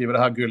tillskriva det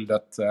här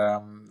guldet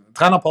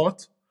tränarparet.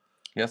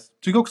 Yes.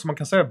 Tycker också man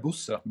kan säga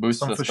Bosse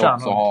som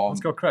förtjänar. Man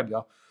ska ha cred,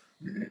 ja.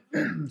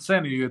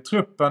 Sen är ju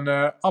truppen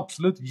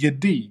absolut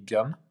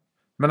gedigen.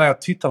 Men när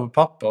jag tittar på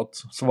pappret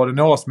så var det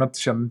några som jag inte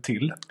kände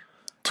till.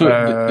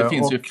 Det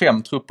finns ju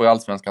 5 trupper i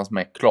Allsvenskan som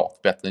är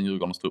klart bättre än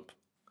Djurgårdens trupp.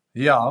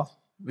 Ja,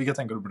 vilka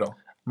tänker du på då?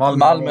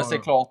 Malmö ser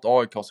klart,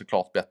 AIK ser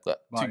klart bättre.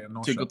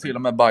 Tycker till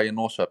och med Bayern,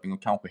 Norrköping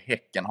och kanske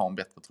Häcken har en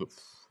bättre trupp.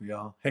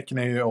 Ja, Häcken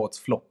är ju årets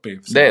flopp i.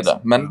 Det är det,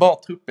 men bara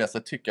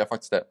truppmässigt tycker jag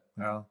faktiskt det.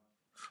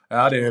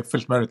 Ja, det är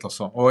fullt möjligt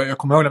också. Och jag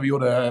kommer ihåg när vi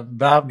gjorde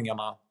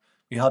värvningarna.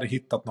 Vi hade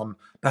hittat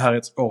det här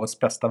är årets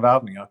bästa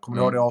värvningar. Kommer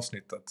du ihåg det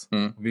avsnittet?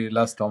 Vi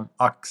läste om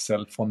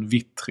Axel från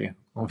Vittri.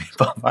 Och vi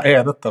bara, vad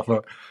är detta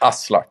för?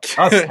 Aslak.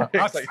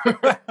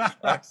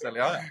 Axel,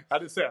 ja. Ja,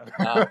 du ser.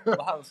 Ja,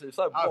 han ser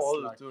så här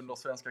bra ut under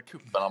Svenska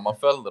cupen när man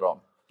följde dem.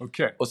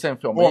 Okej. Och sen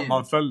får man om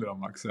man följde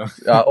dem, Axel.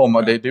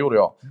 Ja, det gjorde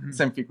jag.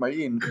 Sen fick man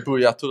in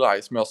Buya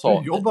Turay, som jag sa.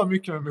 Du jobbar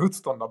mycket med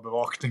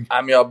motståndarbevakning.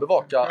 Nej, men jag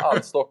bevakar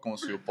allt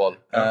Stockholmsfotboll.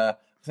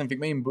 Sen fick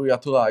man in Buya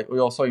Turay och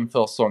jag sa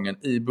inför säsongen,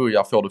 i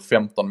Buya får du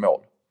 15 mål.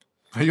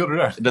 Gjorde du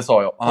det? Det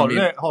sa jag.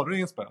 Har du det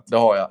inspelat? Det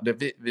har jag.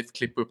 Vi får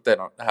klippa upp det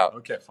här.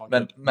 Okay,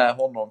 men med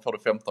honom får du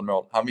 15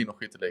 mål. Han vinner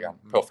skytteligan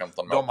på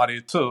 15 mål. De hade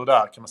ju tur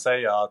där, kan man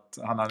säga, att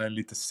han hade en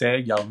lite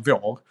segare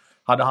vår.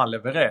 Hade han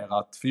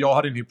levererat, för jag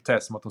hade en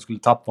hypotes om att de skulle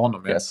tappa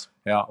honom. Yes.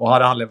 Ja, och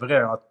hade han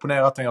levererat,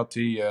 ponera att han gör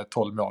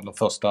 10-12 mål de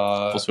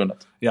första...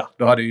 Försvunnet. Ja,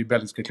 då hade ju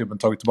belgiska klubben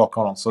tagit tillbaka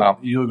honom. Så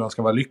Djurgården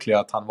ska vara lyckliga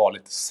att han var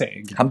lite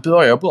seg. Han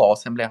började bra,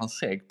 sen blev han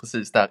seg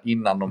precis där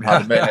innan de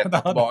hade möjlighet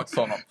att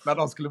tillbaka honom. När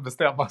de skulle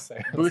bestämma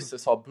sig. Busse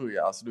sa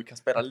Buya, alltså du kan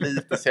spela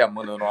lite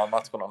sämre nu några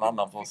matcher någon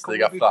annan för att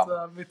stiga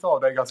fram. Vi tar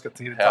det ganska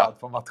tidigt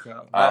på matchen.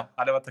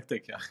 Ja, det var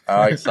taktik,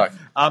 Ja, exakt.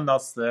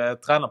 Annars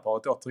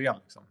tränarparet återigen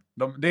liksom.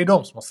 Det är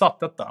de som har satt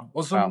detta.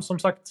 Och som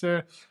sagt,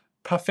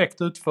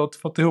 perfekt utfört,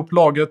 fått ihop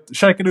laget,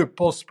 käkade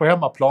upp oss på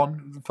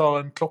hemmaplan för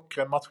en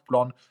klockren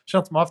matchplan.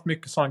 Känns som att man haft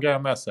mycket sådana grejer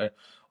med sig.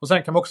 Och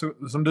sen kan vi också,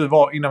 som du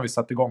var innan vi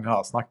satte igång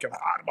här, snacka,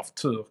 det var för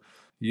tur.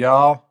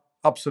 Ja,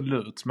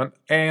 absolut. Men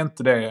är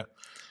inte det,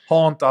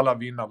 har inte alla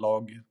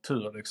vinnarlag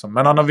tur liksom.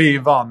 Men när vi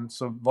vann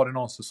så var det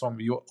någon säsong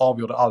vi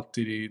avgjorde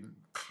alltid i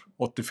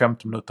 85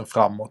 minuter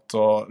framåt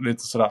och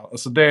lite sådär.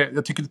 Alltså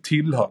jag tycker det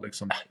tillhör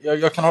liksom.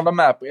 Jag kan hålla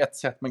med på ett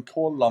sätt, men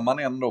kollar man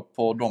ändå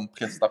på de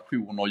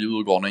prestationer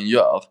Djurgården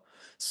gör,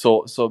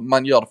 så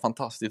man gör det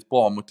fantastiskt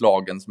bra mot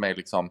lagen som är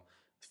liksom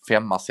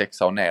 5,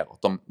 6 och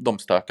neråt. De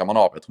stökar man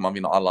av. Jag tror man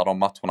vinner alla de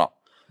matcherna.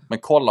 Men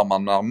kollar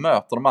man när man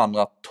möter de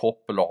andra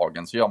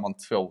topplagen, så gör man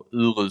 2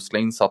 urusla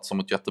insatser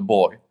mot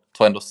Göteborg.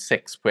 Tar ändå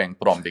 6 poäng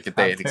på dem, vilket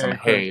är liksom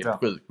helt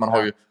sjukt. Man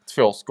har ju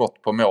 2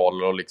 skott på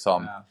mål och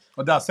liksom... Ja.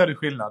 Och där ser du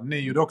skillnad. Ni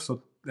gjorde också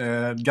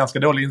ganska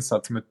dålig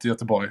insats mot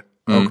Göteborg.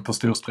 Åker på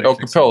storstryk.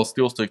 Åker liksom på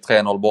storstryk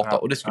 3-0 borta.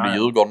 Och det skulle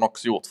Djurgården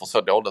också gjort, för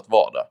så dåligt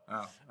var det.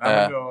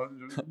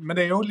 Men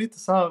det är ju lite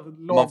så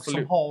här lag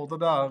som har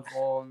det där.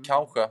 Och...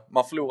 Kanske.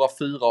 Man förlorar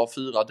 4 av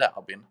 4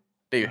 derbyn.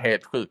 Det är ju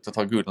helt sjukt att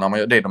ta guld när man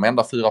gör. Det är de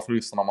enda 4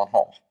 förlusterna man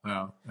har.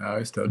 Ja,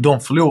 just det. De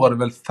förlorade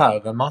väl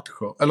färre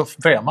matcher. Eller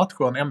fler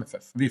matcher än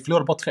MFF. Vi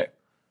förlorade bara 3.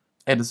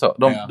 Är det så?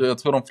 Jag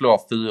tror de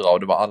förlorade 4 och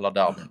det var alla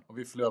derbyn. Och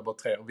vi förlorade bara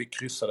 3 och vi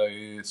kryssade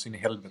i sin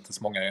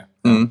helvetes många är.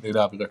 Det är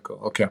där vi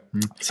räcker. Okay.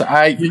 Så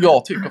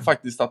jag tycker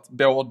faktiskt att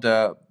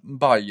både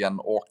Bayern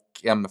och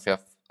MFF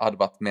hade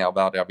varit mer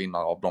värdiga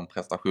vinnare av de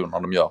prestationerna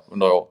de gör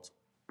under året.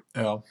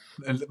 Ja.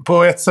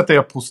 På ett sätt är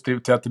jag positiv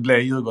till att det blir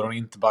Djurgården och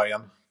inte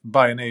Bayern.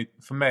 Bayern är,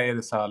 för mig är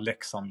det så här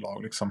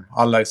Leksandlag liksom.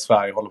 Alla i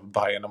Sverige håller på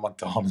Bayern om man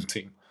inte har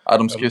någonting. Ja,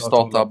 de ska ju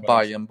starta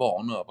Bayern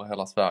Bar nu över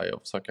hela Sverige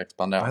och försöka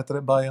expandera. Vad heter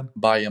det, Bayern?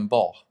 Bayern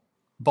Bar.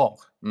 Bar?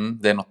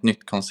 Det är något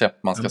nytt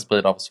koncept man ska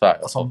sprida över Sverige.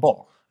 Alltså en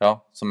bar?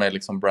 Ja, som är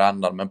liksom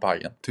brandad med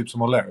Bayern. Typ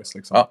som O'Larrys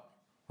liksom? Ja.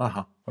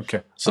 Aha,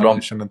 okej. Så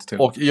de känner inte till.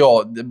 Och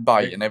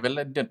Bayern är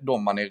väl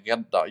de man är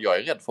rädda. Jag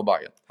är rädd för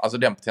Bayern. Alltså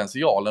den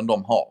potentialen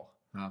de har.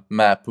 Ja.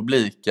 Med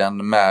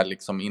publiken, med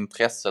liksom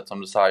intresset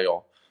som du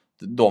säger.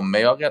 De är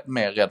jag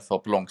mer rädd för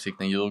på lång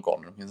sikt än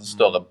Djurgården. Det finns en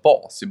större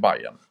bas i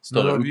Bayern.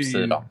 Större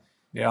uppsida.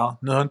 Ja,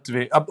 nu har inte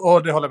vi...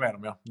 Och det håller jag med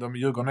om, ja. De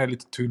Djurgården är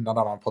lite tunna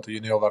där man pratar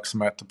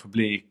juniorverksamhet och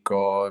publik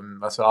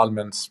och alltså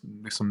allmän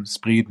liksom,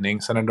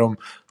 spridning. Sen är de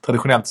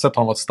traditionellt sett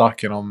har de varit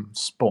starka inom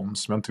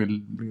spons, som jag inte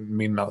vill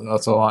minnas.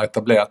 Alltså har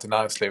etablerat i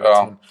näringslivet.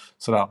 Ja.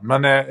 Sådär.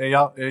 Men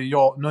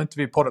nu har inte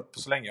vi poddat på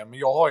så länge, men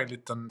jag har ju en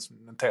liten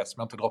tes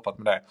som jag inte droppat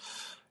med det.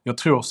 Jag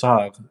tror så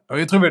här, och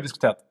jag tror vi har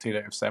diskuterat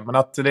tidigare i och för sig, men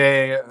att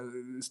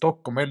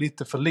Stockholm är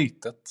lite för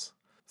litet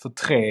för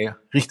 3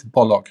 riktigt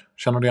bra lag.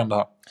 Känner du igen det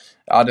här?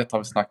 Ja, det har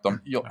vi snackat om.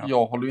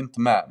 Jag håller ju inte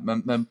med,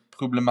 men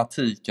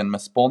problematiken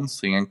med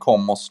sponsringen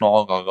kommer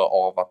snarare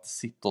av att det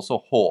sitter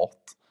så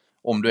hårt.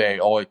 Om du är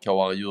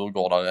AIK-are,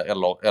 Djurgårdare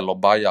eller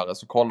Bajare,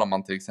 så kollar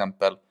man till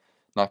exempel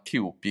när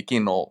Coop gick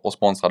in och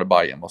sponsrade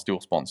Bayern, var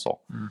storsponsor.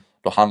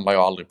 Då handlar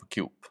jag aldrig på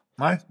Coop.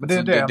 Nej, men det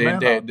är det jag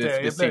menar.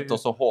 Det sitter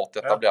så hårt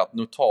etablerat. Ja.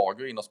 Nutar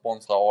går in och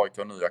sponsrar AIK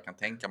nu. Jag kan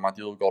tänka mig att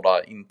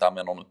Djurgårdare inte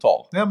använder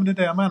Nutar. Ja, men det är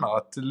det jag menar.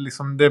 Att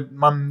liksom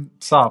man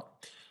så här,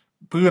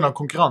 på grund av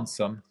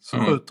konkurrensen så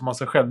skjuter man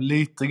sig själv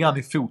lite grann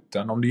i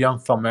foten om du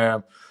jämför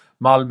med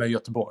Malmö och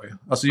Göteborg.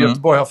 Alltså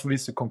Göteborg har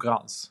förvisso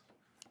konkurrens.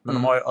 Men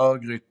de har ju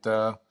Örgryte,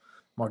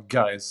 de har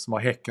Gais, de har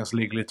Häcken som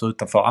ligger lite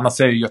utanför.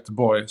 Annars är ju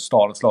Göteborg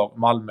stadens lag.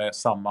 Malmö är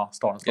samma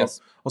stadens lag. Yes.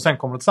 Och sen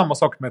kommer det samma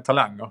sak med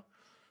talanger.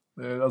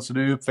 Alltså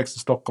du är uppväxt i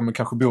Stockholm men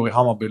kanske bor i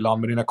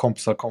Hammarbyland med dina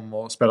kompisar kommer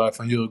och spelar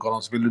från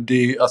Djurgården, så vill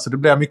du alltså det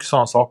blir mycket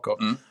sådana saker.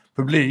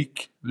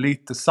 Publik,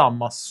 lite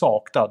samma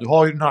sak där. Du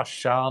har ju den här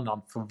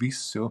kärnan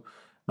förvisso,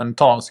 men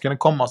så kan det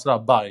komma sådär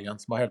Bayern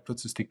som bara helt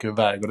plötsligt sticker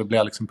iväg och det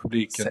blir liksom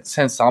publiken.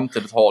 Sen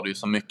samtidigt har du ju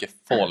så mycket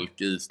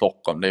folk i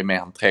Stockholm. Det är mer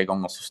än 3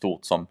 gånger så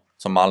stort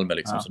som Malmö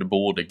liksom. Så det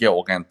borde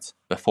gå rent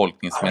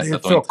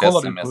befolkningsmässigt och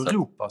intressemässigt. Kollar du på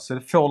Europa så är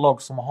det få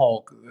lag som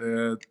har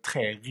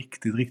 3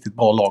 riktigt, riktigt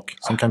bra lag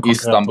som kan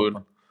konkurrera. Istanbul.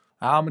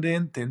 Ja, men det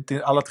är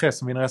inte alla 3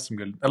 som vinner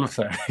SM-guld. Eller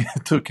så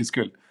turkisk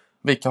guld.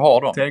 Vilka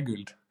har de?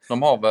 T-guld.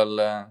 De har väl...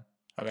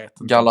 Jag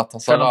vet inte.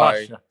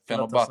 Galatasaray,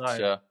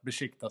 Fenerbahce.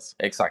 Besiktas.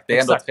 Exakt, det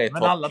är ändå 3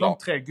 Men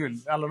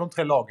alla de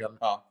tre lagen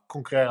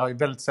konkurrerar ju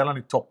väldigt sällan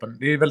i toppen.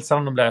 Det är väldigt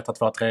sällan de blir 1,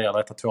 2, 3 eller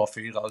 1, 2,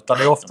 4. Utan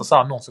det är ofta så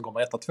här någon som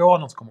kommer 1, 2,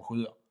 någon som kommer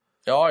 7.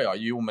 Ja,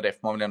 men det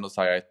får man väl ändå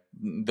säga.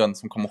 Den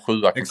som kommer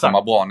 7 kan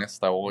komma bra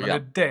nästa år igen.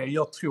 Men det är det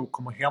jag tror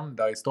kommer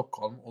hända i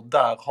Stockholm. Och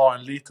där har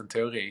en liten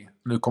teori.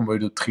 Nu kommer ju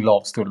du trilla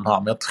av stolen här.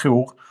 Men jag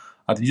tror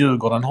att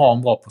Djurgården har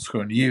en bra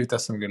position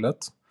givet SM-guldet.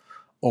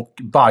 Och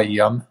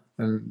Bayern,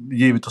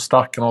 givet hur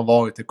starka de har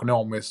varit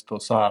ekonomiskt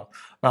och så här.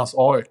 Medan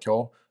AIK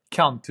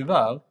kan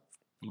tyvärr,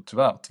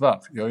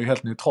 jag är ju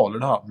helt neutral i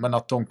det här. Men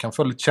att de kan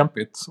få lite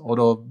kämpigt. Och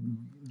då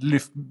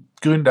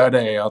grundar jag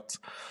det i att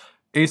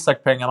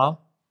Isak-pengarna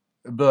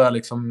börjar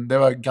liksom, det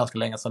var ganska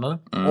länge sedan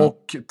nu.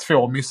 Och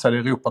 2 missade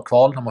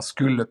Europakval när man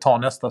skulle ta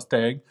nästa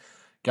steg.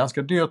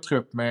 Ganska dyr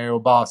trupp med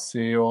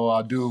Obasi och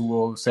Adu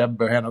och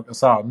Sebbe och Henok och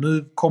så här.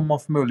 Nu kommer man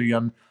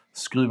förmodligen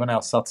skruva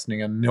ner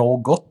satsningen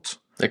något.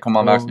 Det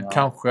kommer man verkligen.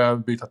 Kanske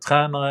byta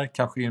tränare,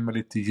 kanske in med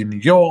lite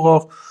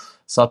juniorer.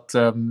 Så att,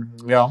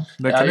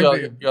 det kan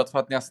bli. Jag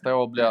tror att nästa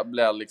år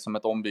blir liksom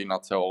ett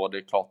ombyggnadsår och det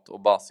är klart,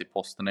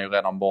 Obasi-posten är ju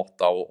redan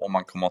borta och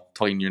man kommer att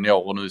ta in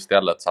juniorer nu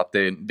istället. Så att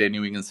det är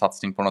nog ingen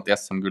satsning på något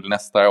SM-guld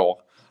nästa år.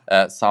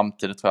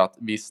 Samtidigt tror jag att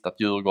visst att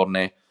Djurgården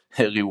är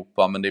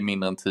Europa, men det är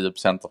mindre än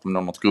 10% att de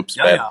når något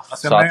gruppspel. Ja.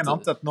 Alltså jag menar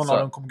inte att någon av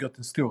dem kommer gå till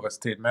en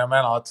storhetstid, men jag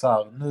menar att så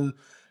här, nu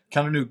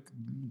kan det nu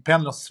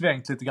pendla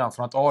svängt lite grann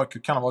från att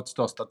AIK kan ha varit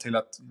största till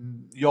att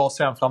jag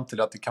ser en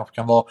framtid att det kanske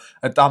kan vara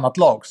ett annat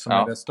lag som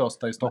är det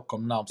största i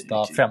Stockholm de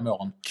närmsta 5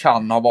 åren.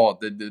 Kan ha varit,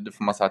 det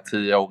får man säga,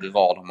 10 år i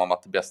rad har man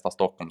varit det bästa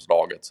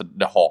Stockholmslaget, så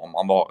det har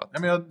man varit. Ja,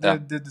 men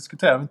det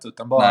diskuterar vi inte,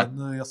 utan bara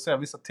nu jag ser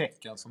vissa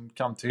tecken som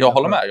kan tyda. Jag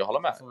håller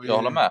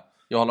med.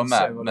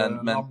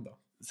 Men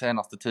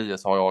senaste 10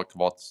 så har AIK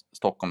varit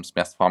Stockholms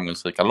mest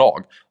framgångsrika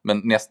lag.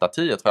 Men nästa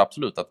 10 tror jag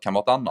absolut att det kan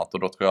vara ett annat. Och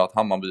då tror jag att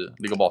Hammarby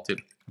ligger bra till.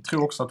 Jag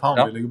tror också att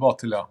Hammarby ligger bra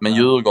till, Men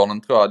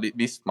Djurgården tror jag,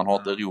 visst man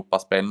har ett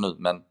Europaspel nu,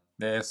 men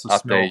det är så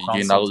att det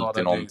gynnar ut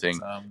till någonting.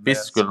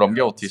 Visst skulle de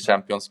gå till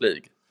Champions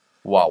League.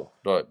 Wow,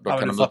 då kan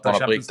de utmana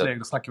på riktigt.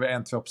 Då snackar vi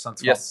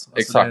 1-2%. Yes,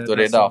 exakt. Och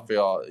det är därför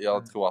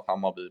jag tror att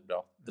Hammarby blir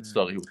ett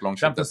större hot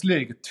långsiktigt. Champions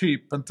League är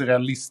typ inte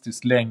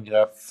realistiskt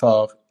längre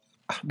för...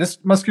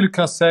 Man skulle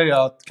kunna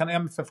säga att kan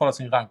MFF hålla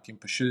sin ranking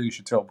på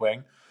 20-22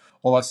 poäng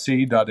och vara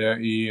sidade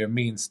i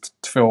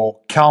minst 2,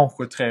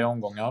 kanske 3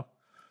 omgångar.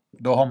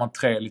 Då har man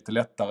 3 lite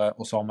lättare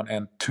och så har man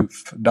en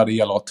tuff där det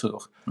gäller att tur.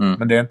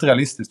 Men det är inte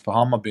realistiskt för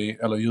Hammarby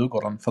eller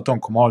Djurgården för att de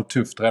kommer att ha det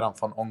tufft redan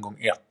från omgång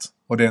 1.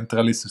 Och det är inte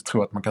realistiskt att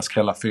tro att man kan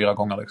skrälla 4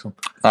 gånger liksom.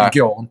 Det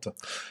går inte.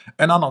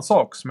 En annan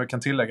sak som jag kan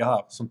tillägga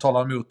här som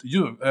talar emot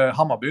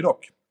Hammarby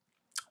dock.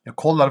 Jag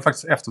kollade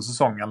faktiskt efter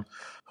säsongen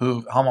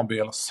hur Hammarby,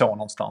 eller så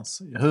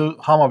någonstans, hur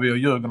Hammarby och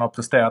Djurgården har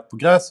presterat på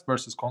gräs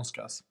versus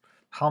konstgräs.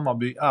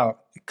 Hammarby är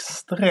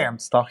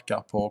extremt starka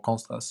på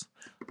konstgräs.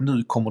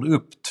 Nu kommer det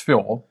upp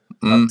 2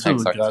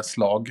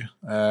 naturgräslag.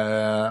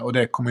 Och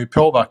det kommer ju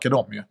påverka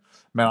dem ju.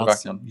 Medan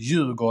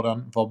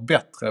Djurgården var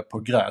bättre på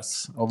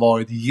gräs och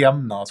varit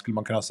jämnare skulle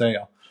man kunna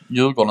säga.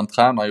 Djurgården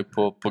tränar ju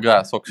på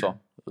gräs också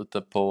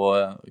ute på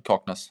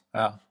Kaknäs.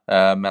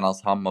 Medan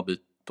Hammarby,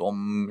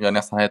 jag är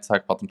nästan helt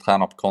säker på att de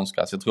tränar på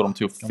konstgräs. Jag tror de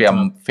tog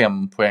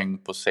 5 poäng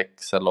på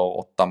 6 eller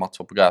 8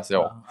 matcher på gräs i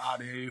år.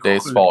 Det är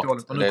svagt.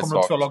 Dåligt. Och nu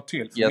kommer det 2 lag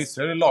till. För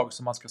vissa är det lag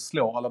som man ska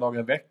slå alla dagar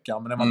i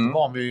veckan. Men är man inte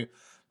van vid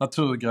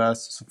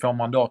naturgräs så får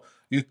man då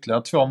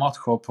ytterligare 2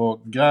 matcher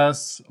på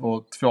gräs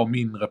och 2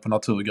 mindre på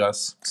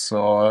naturgräs.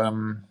 Så,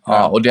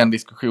 och den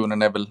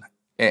diskussionen är väl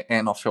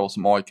en av få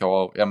som AIK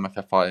och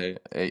MFF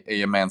är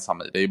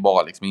gemensam i. Det är ju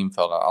bara liksom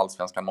införa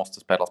allsvenskan måste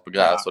spelas på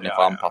gräs och ni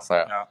får anpassa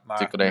er.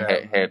 Tycker det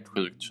är helt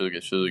sjukt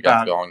 2020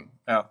 att vi har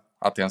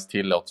att det ens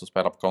tillåts att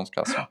spela på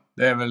konstgräs.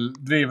 Vi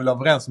är väl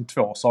överens om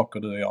 2 saker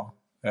du och jag.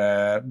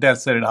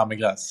 Dels är det här med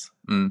gräs.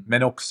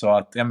 Men också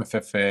att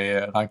MFF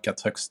är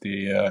rankat högst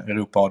i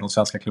Europa och de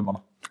svenska klubbarna.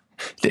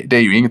 Det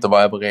är ju inget att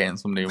vara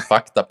överens om, det är ju en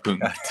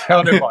faktapunkt.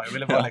 Ja, det var jag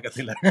ville bara lägga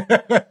till det.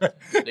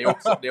 Det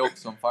är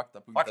också en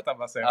faktapunkt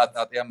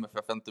att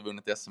MFF inte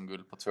vunnit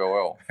SM-guld på 2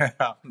 år.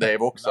 Det är vi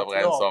också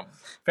överens om.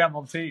 5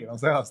 av 10 de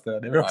senaste,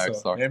 det är vi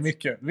också. Det är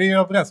mycket. Vi är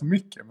överens om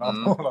mycket med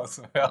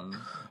alltså.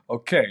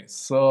 Okej,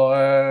 så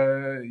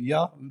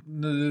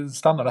nu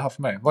stannar det här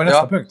för mig. Vad är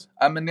nästa punkt?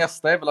 Men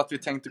nästa är väl att vi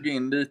tänkte gå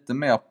in lite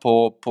mer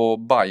på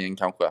Bayern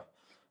kanske.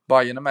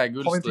 Bayern är med i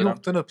guldstriden. Har vi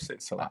inte gjort en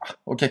uppsits?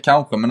 Okej,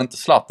 kanske, men inte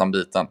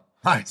Zlatan-biten.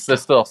 Nice. Det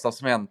största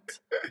som hänt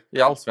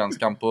i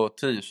allsvenskan på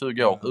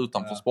 10-20 år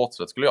utanför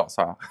sportsligt skulle jag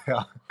säga.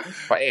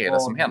 Vad är det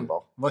som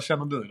händer? Vad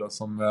känner du då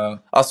som...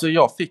 Alltså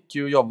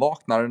jag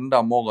vaknade den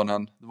där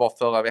morgonen, det var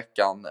förra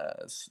veckan,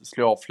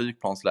 slog av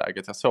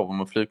flygplansläget. Jag sover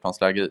med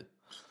flygplansläge i.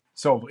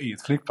 Sover i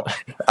ett flygplan?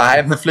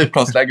 Nej, med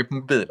flygplansläge på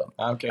mobilen.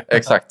 Okay.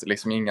 Exakt,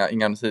 liksom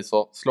inga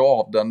notiser. Slå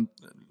av den,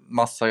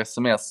 massa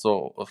sms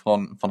och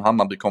från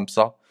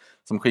Hammarby-kompisar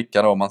som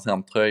skickade om man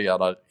sen tröja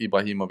där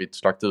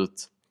Ibrahimovic lagt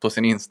ut på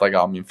sin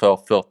Instagram inför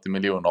 40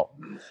 miljoner.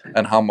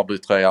 En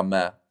Hammarby-tröja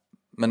med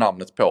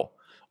namnet på.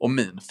 Och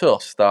min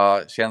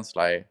första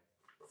känsla är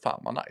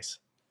fan vad nice.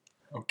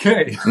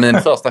 Okej. Min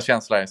första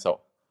känsla är så.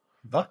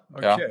 Va?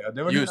 Okej. Ja.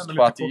 Det var Just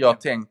för att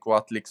jag tänker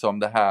att liksom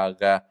det här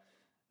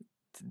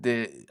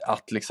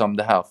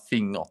det här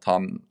fingret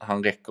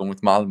han räcker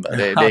mot Malmö,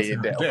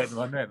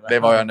 det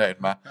var jag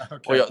nöjd med.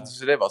 Okay.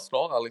 Så det var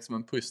snarare liksom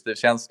en positiv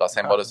känsla.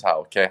 Sen var det så här,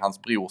 okej,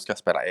 hans bror ska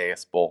spela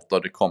e-sport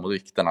och det kommer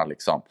ryktena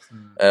liksom.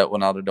 Och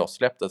när det då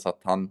släpptes att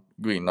han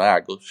går in och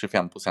äger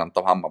 25%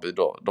 av Hammarby,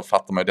 då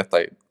fattar man ju detta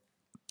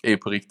är ju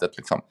på riktigt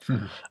liksom.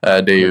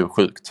 Det är ju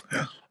sjukt.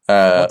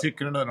 Vad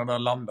tycker du nu när det har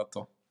landat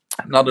då?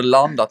 När det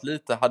landat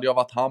lite, hade jag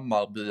varit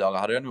Hammarbyare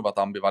hade jag nog varit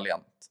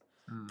ambivalent.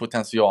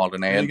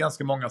 Potentialen är... Det är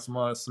ganska många som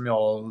jag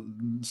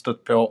har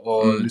stött på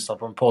och lyssnat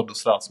på en podd och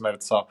sådär som är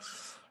lite så här,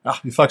 ja,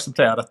 vi får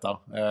acceptera detta.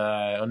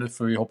 Och nu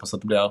får vi hoppas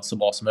att det blir så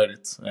bra som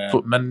möjligt.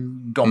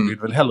 Men de vill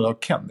väl hellre ha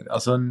Kennedy.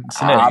 Alltså,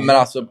 men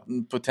alltså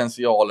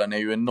potentialen är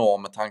ju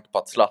enorm med tanke på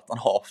att Zlatan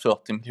har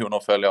 40 miljoner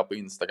följare på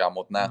Instagram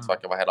och ett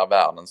nätverk över hela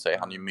världen, så är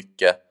han ju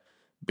mycket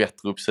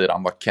bättre uppsida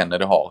än vad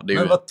Kennedy har. Det är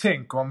men ju... vad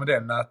tänker man med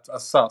det?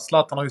 Alltså,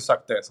 Zlatan har ju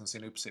sagt det som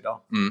sin uppsida.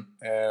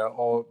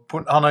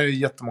 Han har ju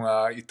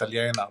jättemånga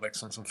italienare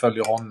liksom, som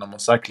följer honom,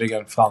 och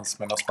säkerligen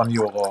fransmän och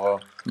spanjorer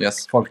och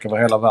folk över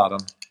hela världen.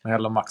 Jag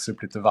häller Max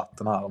upp lite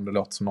vatten här om det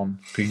låter som någon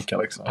pinkar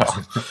liksom.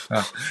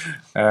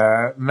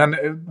 Men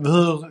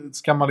hur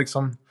ska man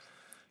liksom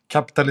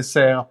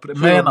kapitalisera på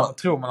det?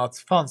 Tror man att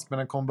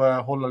fransmännen kommer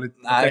börja hålla lite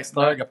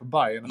extra öga på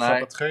Bayern och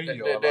köpa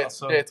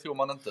tröjor? Det tror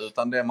man inte,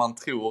 utan det man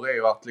tror är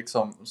ju att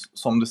liksom,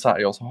 som du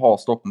säger, så har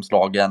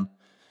Stockholmslagen,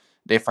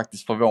 det är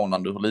faktiskt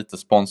förvånande hur lite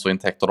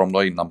sponsorintäkter de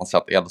drar in när man ser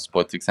att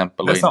Elfsborg till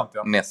exempel är sant,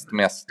 näst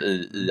mest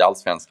i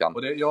Allsvenskan.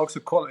 Och jag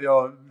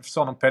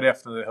såg någon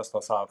pdf nu i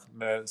höstas här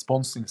med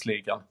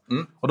sponsringsligan.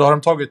 Och då har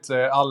de tagit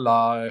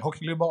alla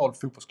hockeyklubbar och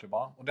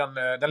fotbollsklubbar. Och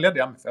den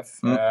ledde MFF.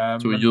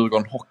 Så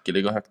Djurgården Hockey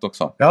ligger högt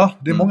också. Ja,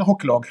 det är många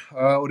hockeylag.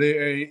 Och det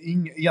är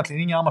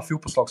egentligen inga andra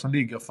fotbollslag som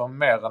ligger för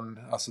mer än...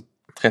 Alltså,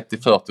 30-40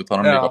 tror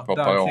jag de ligger på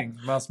per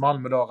år. Medan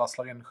Malmö då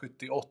rasslar in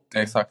 70-80.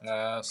 Exakt.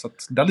 Så att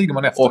där ligger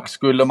man efter. Och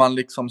skulle man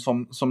liksom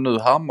som nu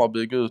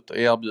Hammarby gå ut och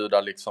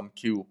erbjuda liksom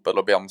Coop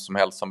eller vem som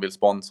helst som vill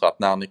sponsra, att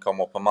när ni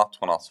kommer på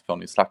matcherna så får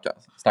ni snacka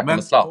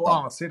med Zlatan. Men å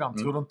andra sidan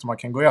tror du inte man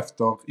kan gå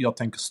efter, jag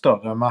tänker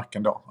större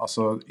märken då.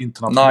 Alltså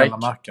internationella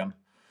märken.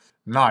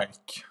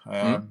 Nike,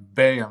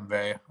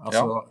 BMW,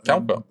 alltså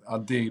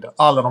Adidas,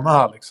 alla de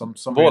här liksom.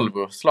 Som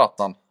Volvo,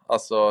 Zlatan.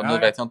 Alltså, nu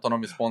vet jag inte om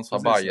de vill sponsra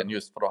Bayern,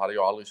 just för då hade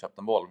jag aldrig köpt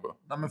en Volvo.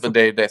 Nej, för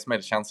det är det som är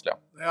det känsliga.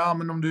 Ja,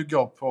 men om du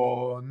går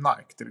på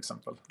Nike till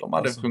exempel. De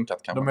hade funkat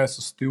kanske. De är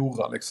så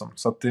stora liksom.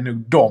 Så att det är nog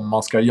dem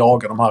man ska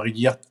jaga, de här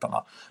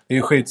jättarna. Det är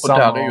ju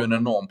skitsamma. Och där är ju en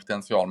enorm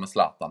potential med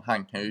Zlatan.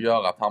 Han kan ju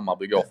göra att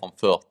Hammarby går från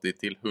 40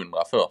 till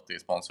 140 i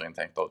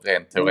sponsorintäkter,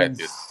 rent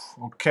teoretiskt.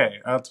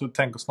 Okej. Jag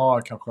tänker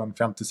snarare kanske en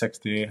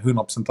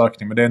 50-60-100%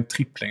 ökning. Men det är en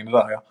trippling det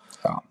där,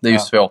 Ja, det är ju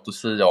svårt att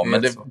säga om,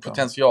 men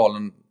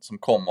potentialen som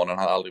kommer, den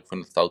har aldrig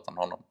funnits där utan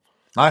honom.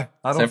 Nej,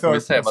 sen får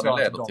vi se vad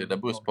det leder till. Det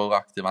beror på hur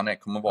aktiv han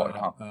kommer vara i det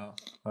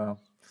här.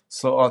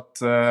 Så att,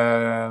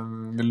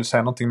 vill du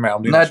säga någonting mer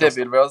om det? Nej, det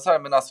vill jag säga,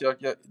 men alltså,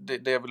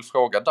 det jag vill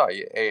fråga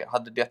dig är,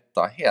 hade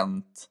detta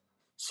hänt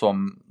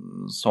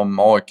som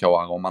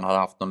AIK-are om man hade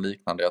haft någon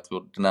liknande? Jag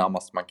tror det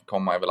närmaste man kan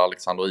komma är väl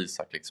Alexander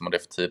Isak liksom, och det är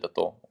för tidigt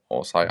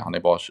att säga, han är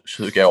bara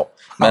 20 år.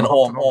 Men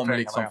om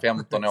liksom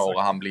 15 år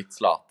och han blivit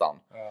Zlatan.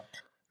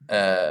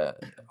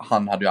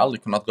 Han hade ju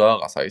aldrig kunnat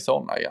röra sig i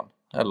Solna igen.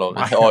 Eller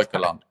i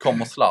AIK-land.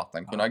 Kommer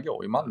Zlatan kunna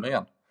gå i Malmö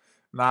igen?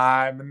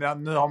 Nej,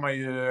 men nu har man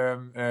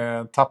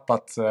ju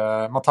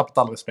tappat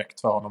all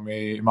respekt för honom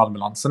i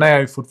Malmöland. Sen är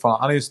jag ju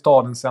fortfarande, han är ju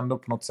stadens ändå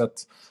på något sätt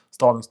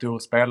stadens stora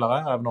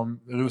spelare, även om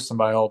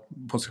Rosenberg har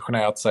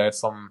positionerat sig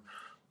som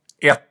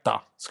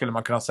etta, skulle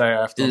man kunna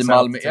säga. Efter i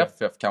Malmö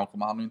FF kanske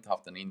man har inte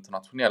haft en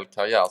internationell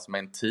karriär som är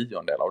en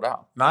 10-del av det här.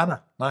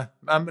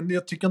 Nej, men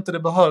jag tycker inte det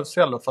behövs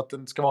heller för att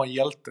det ska vara en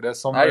hjälte. Det är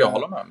som jag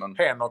håller med. Men...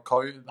 Henok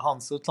har ju,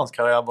 hans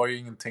utlandskarriär var ju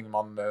ingenting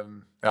man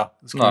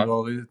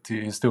skriver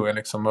till historien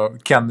liksom. Och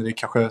Kennedy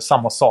kanske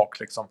samma sak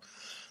liksom.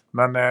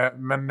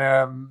 Men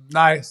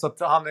nej, så att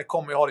han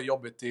kommer ju ha det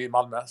jobbigt i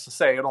Malmö. Så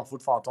säger de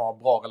fortfarande att de har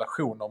bra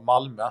relationer med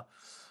Malmö.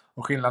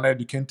 Och skillnaden är att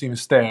du kan inte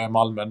investera i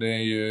Malmö.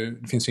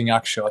 Det finns ju inga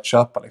aktier att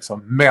köpa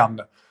liksom. Men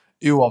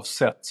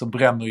oavsett så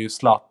bränner ju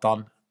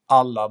Zlatan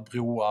alla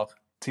broar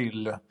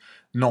till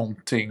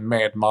någonting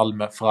med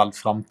Malmö för all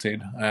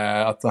framtid.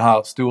 Att det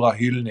här stora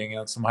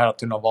hyllningen som hela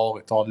tiden har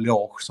varit, har en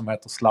loge som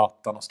heter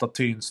Zlatan och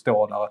statyn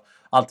står där.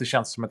 Alltid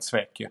känns som ett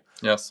svek.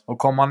 Yes. Och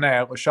kommer man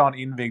ner och kör en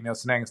invigning av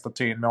sin egen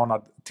staty en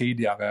månad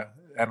tidigare,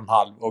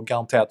 1,5, och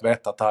garanterat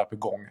veta att det här är på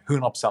gång,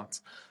 100%.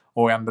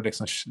 Och ändå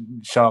liksom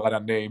köra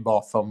den, det är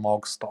bara för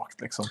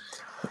magstarkt liksom.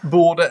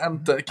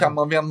 Kan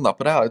man vända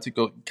på det här? Jag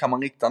tycker, kan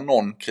man rikta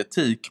någon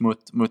kritik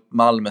mot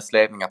Malmös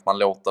ledning att man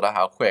låter det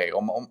här ske?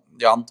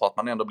 Jag antar att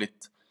man ändå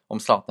om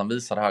Zlatan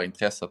visar det här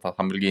intresset att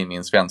han vill gå in i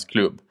en svensk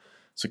klubb,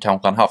 så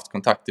kanske han haft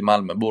kontakt i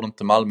Malmö. Borde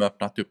inte Malmö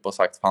öppnat upp och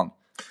sagt, fan,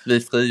 vi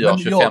frigör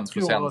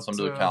 25% som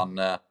du kan,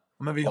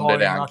 men vi har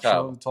en aktie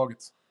överhuvudtaget.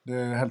 Det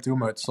är helt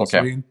omöjligt. Så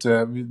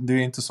det är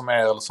inte som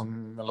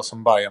eller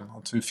som Bayern.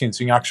 Det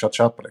finns ju inga aktier att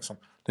köpa liksom.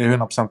 Det är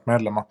 100%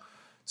 medlemmar.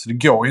 Så det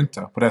går ju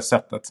inte på det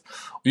sättet.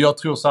 Och jag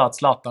tror så här att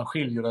Zlatan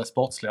skiljer det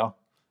sportsliga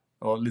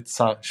och lite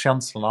så här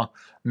känslorna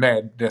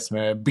med det som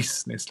är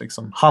business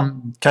liksom.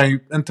 Han kan ju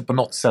inte på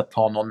något sätt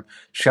ha någon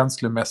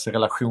känslomässig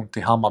relation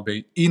till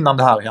Hammarby innan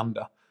det här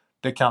hände.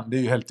 Det är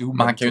ju helt omöjligt.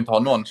 Men han kan ju inte ha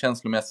någon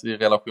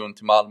känslomässig relation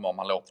till Malmö om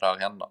han låter det här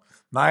hända.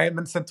 Nej,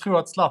 men sen tror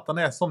jag att Zlatan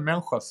är en sån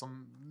människa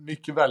som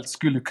mycket väl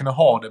skulle kunna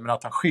ha det, men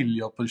att han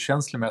skiljer på det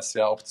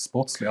känslomässiga och det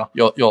sportsliga.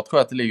 Jag tror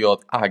att det ligger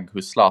ett agg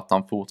hos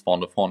Zlatan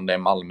fortfarande från det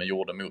Malmö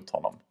gjorde mot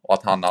honom. Och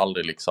att han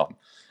aldrig liksom...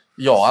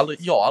 Jag har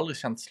aldrig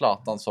känt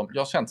Zlatan som...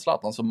 Jag har känt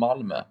Zlatan som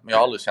Malmö, men jag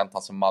har aldrig känt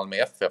han som Malmö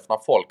FF. När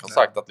folk har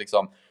sagt att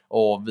liksom...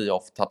 vi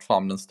har tagit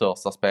fram den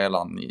största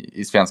spelaren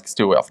i svensk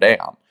historia, för det är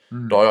han.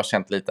 Då har jag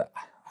känt lite...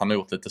 Han har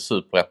gjort lite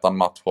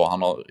superettan-matcher.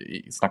 Han har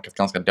snackat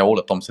ganska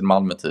dåligt om sin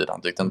Malmö-tid.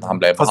 Han tyckte inte han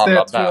blev behandlad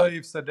där. Fast det tror jag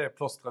i och för sig det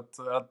plåstret,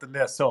 att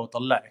det så att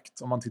har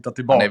läkt om man tittar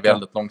tillbaka. Han är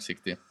väldigt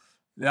långsiktig.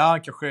 Ja,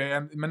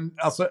 kanske. Men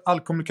alltså all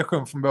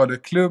kommunikation från både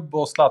klubb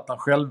och Zlatan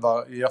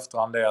själva i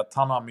efterhand är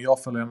att men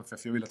jag följer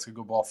MFF, jag vill att det ska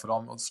gå bra för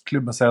dem. Och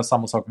klubben säger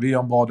samma sak. Vi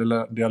har en bra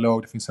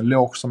dialog. Det finns en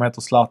loge som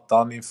heter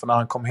Zlatan. Inför när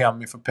han kom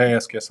hem inför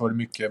PSG så var det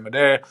mycket med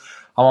det.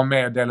 Han var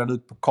med och delade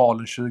ut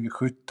pokalen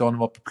 2017.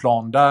 Var på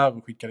plan där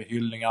och skickade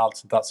hyllningar och allt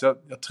sånt där. Så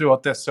jag tror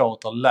att det är så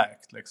att det har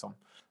läkt liksom.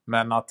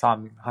 Men att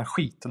han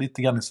skiter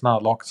lite grann i såna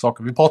här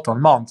saker. Vi pratar om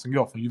en man som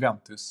går från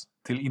Juventus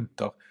till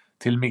Inter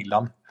till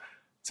Milan.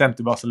 Sen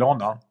till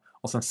Barcelona.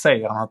 Och sen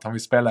säger han att han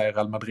vill spela i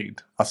Real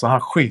Madrid. Alltså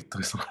han skiter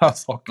i sådana här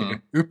saker.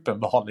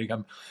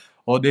 Uppenbarligen.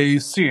 Och det är ju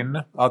synd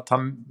att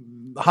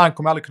han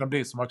kommer aldrig kunna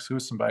bli som Max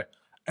Rosenberg.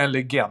 En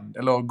legend.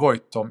 Eller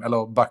Goitom.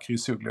 Eller Bakri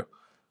Suglu.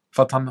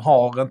 För att han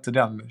har inte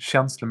den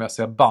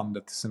känslomässiga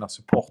bandet till sina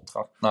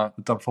supportrar. Nej.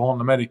 Utan för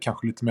honom är det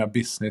kanske lite mer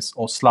business.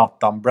 Och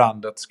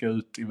Zlatan-brandet ska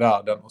ut i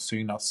världen och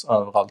synas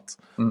överallt.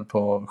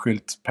 På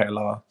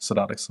skyltpelare.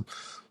 Sådär liksom.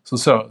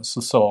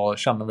 Så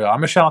känner vi. Ja,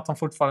 men jag känner att han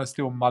fortfarande är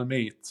stor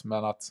malmöit.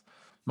 Men att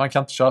man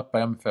kan inte köpa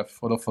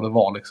MFF och då får det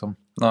vara liksom.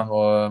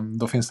 Och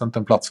då finns det inte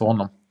en plats för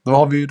honom. Då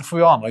får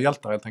vi andra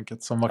hjältar helt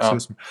enkelt som Max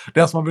Rosenberg.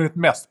 Den som har vunnit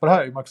mest på det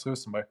här är Max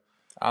Rosenberg.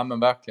 Ja, men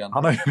verkligen.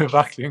 Han har ju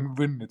verkligen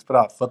vunnit på det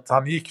här. För att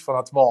han gick från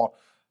att vara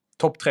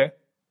topp 3,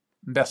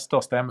 näst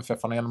största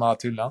MFF-arna genom alla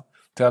tydliga,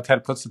 till att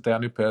helt plötsligt är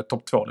han uppe i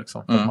topp 2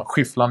 liksom. Man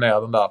skifflar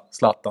ner den där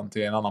Zlatan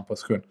till en annan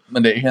position.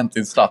 Men det är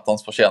egentligen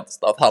Zlatans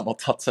förtjänst att han har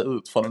tagit sig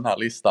ut från den här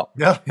listan.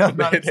 Ja,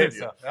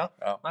 precis.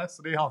 Ja. Nej,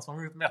 så det är han som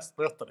har vunnit mest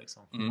på detta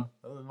liksom.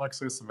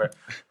 Max Rosenberg.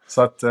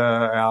 Så att,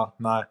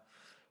 nej.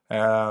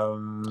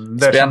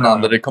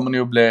 Spännande, det kommer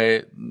nog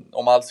bli,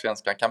 om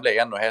allsvenskan kan bli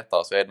ännu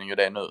hetare så är den ju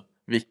det nu.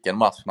 Vilken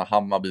match när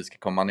Hammarby ska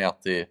komma ner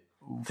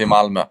till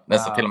Malmö.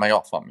 Nästan till och med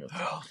jag fram emot.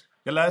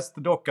 Jag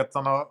läste dock att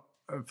han har,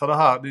 för det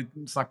här,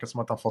 det snackas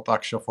om att han fått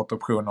aktier och fått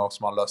optioner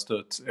som han löst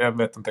ut. Jag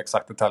vet inte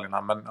exakt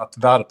detaljerna, men att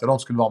värdet av dem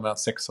skulle vara mellan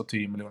 6 och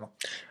 10 miljoner.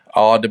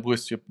 Ja, det beror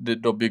ju,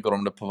 då bygger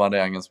de det på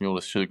värderingen som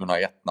gjordes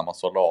 2001 när man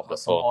sålde av det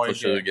för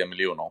 20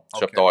 miljoner.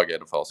 Köpte AG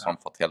det för som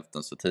fått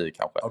hälften så 10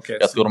 kanske.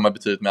 Jag tror de är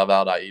betydligt mer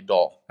värda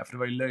idag. Ja, för det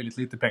var ju löjligt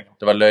lite pengar.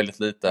 Det var löjligt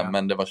lite,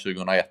 men det var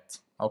 2001.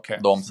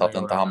 De satt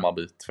inte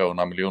Hammarby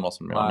 200 miljoner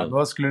som de gör nu.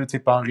 Då skulle du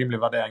tippa en rimlig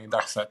värdering i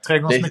dagsläget. 3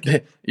 gånger så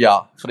mycket.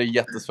 Ja, för det är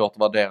jättesvårt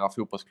att värdera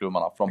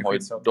fotbollsklubbarna. För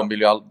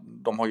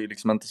de har ju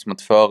liksom inte som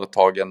ett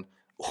företag en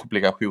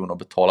obligation att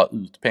betala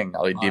ut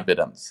pengar i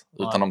dividends.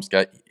 Utan de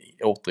ska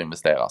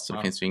återinvesteras. Så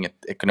det finns ju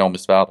inget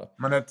ekonomiskt värde.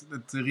 Men ett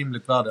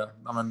rimligt värde?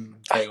 Ja, men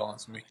 3 gånger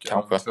så mycket.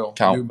 Kanske.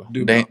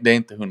 Det är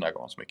inte 100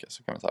 gånger så mycket,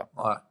 så kan vi säga.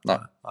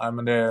 Nej,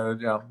 men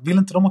vill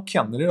inte de ha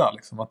Kennedy där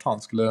liksom? Att han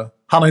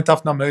har inte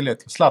haft någon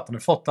möjlighet. Zlatan har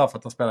fått det för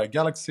att han spelar i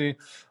Galaxy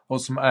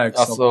och som ägs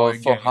alltså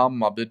för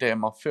Hammarby, det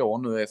man får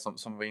nu är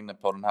som vi var inne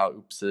på den här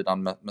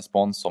uppsidan med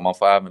sponsor. Man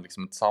får även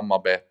liksom ett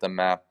samarbete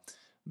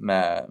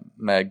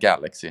med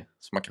Galaxy,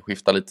 så man kan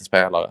skifta lite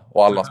spelare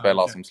och alla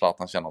spelare som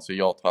Zlatan känner, så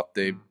jag tror att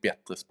det är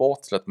bättre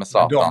sportsligt med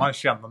Zlatan. Men de man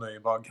känner nu är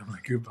bara gamla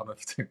gubbarna.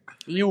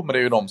 Jo, men det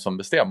är ju de som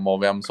bestämmer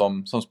vem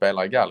som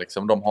spelar i Galaxy.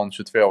 Om de har en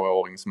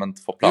 22-åring som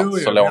inte får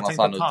plats så lånas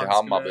han ut till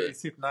Hammarby. I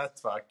sitt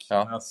nätverk,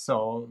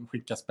 så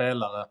skicka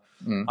spelare.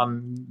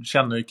 Han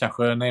känner ju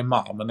kanske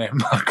Neymar, men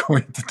Neymar kommer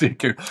inte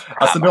dyka ut.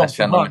 Alltså de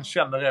som han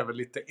känner är väl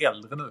lite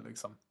äldre nu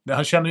liksom.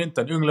 Han känner ju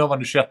inte en ung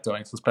lovande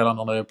 21-åring som spelar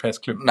någon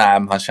europeisk klubb. Nej,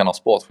 men han känner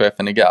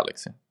sportchefen i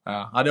Galaxy.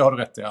 Ja, det har du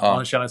rätt i.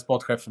 Han känner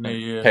sportchefen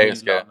i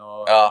PSG.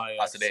 Och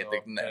alltså det är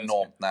ett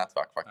enormt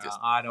nätverk faktiskt.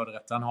 Ja, det har du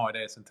rätt. Han har ju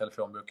det i sin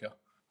telefonbok.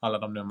 Alla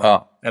de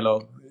nummer.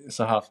 Eller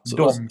så här.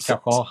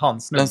 Kanske har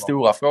hans nummer. Den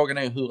stora frågan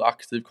är ju hur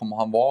aktiv kommer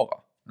han vara?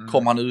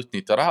 Kommer han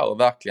utnyttja det här och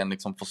verkligen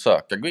liksom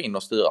försöka gå in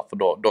och styra? För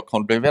då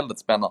kommer det bli väldigt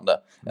spännande.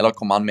 Eller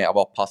kommer han mer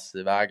vara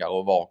passiv ägare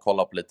och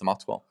kolla på lite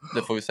matcher?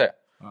 Det får vi se.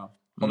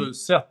 Har du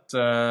sett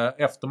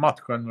efter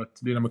matchen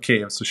mot Dynamo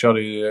Kiev så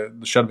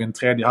körde vi en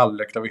tredje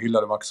halvlek där vi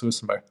hyllade Max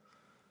Rosenberg.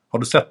 Har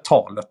du sett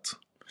talet?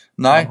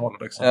 Nej,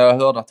 jag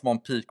hörde att det var en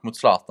pik mot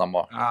Zlatan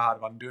bara. Ja,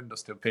 det var en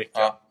dunderstor pik.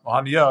 Och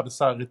han gör det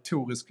så här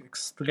retoriskt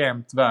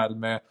extremt väl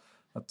med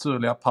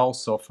naturliga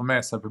pauser, få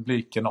med sig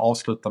publiken och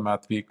avsluta med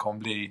att vi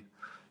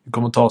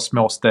kommer ta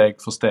små steg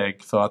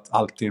för att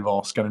alltid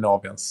vara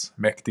Skandinaviens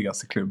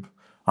mäktigaste klubb.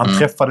 Han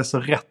träffade så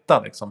rätt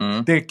där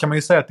liksom. Det kan man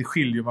ju säga att det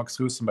skiljer Max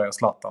Rosenberg och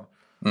Zlatan.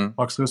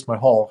 Max Rosenberg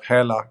har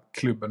hela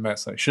klubben med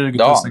sig. 20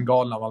 000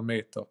 galna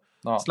malmöiter.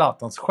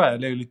 Zlatans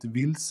själ är ju lite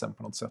vilsen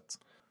på något sätt.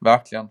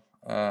 Verkligen.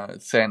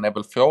 Sen är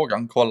väl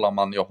frågan, kollar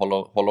man, jag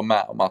håller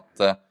med om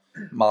att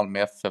Malmö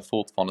FF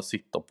fortfarande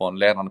sitter på en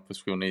ledande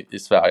position i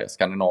Sverige.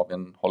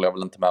 Skandinavien håller jag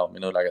väl inte med om i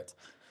nuläget.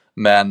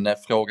 Men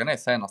frågan är,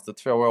 senaste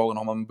 2 åren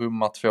har man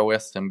bummat 2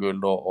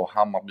 SM-guld och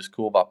Hammarbys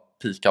kurva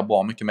pikar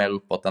bra mycket mer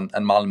uppåt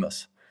än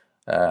Malmös.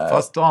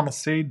 Fast å andra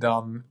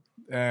sidan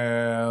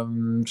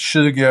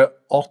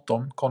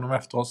 2018 kom de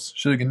efter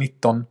oss,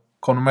 2019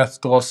 kom de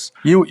efter oss.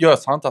 Jo, jag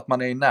sa inte att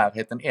man är i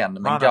närheten än,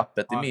 men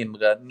gapet är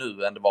mindre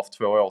nu än det var för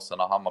 2 år sedan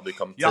när Hammarby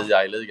kom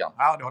 10 i ligan.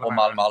 Och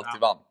Malmö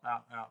alltid vann.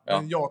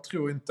 Men jag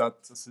tror inte att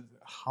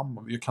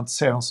Hammarby, jag kan inte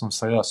se dem som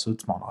seriösa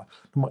utmanare.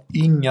 De har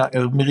inga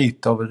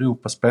meriter av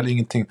Europaspel,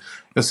 ingenting.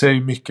 Jag ser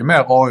ju mycket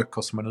mer AIK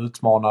som en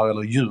utmanare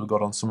eller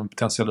Djurgården som en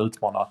potentiell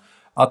utmanare.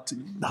 Att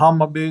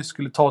Hammarby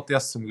skulle ta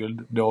ett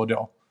SM-guld då och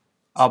då.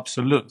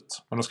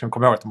 Absolut. Men då ska man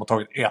komma ihåg att de har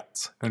tagit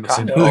ett under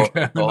sin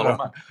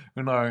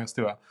 100-åriga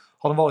historia.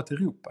 Har de varit i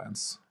Europa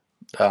ens?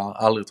 Ja,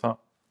 aldrig tror jag.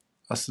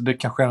 Alltså det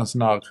kanske är en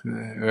sån här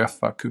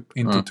UEFA-cup,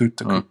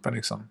 Intertoto-cupen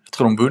liksom. Jag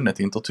tror de vunnit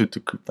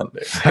Intertoto-cupen. Det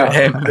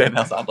är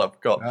deras andra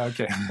pokal. Ja,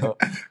 okej.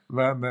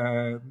 Men,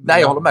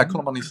 nej, jag håller med.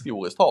 Kollar man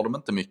historiskt har de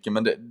inte mycket,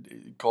 men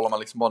kollar man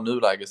liksom bara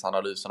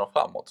nulägesanalysen och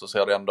framåt så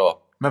ser det ändå...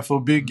 Men för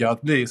att bygga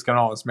att bli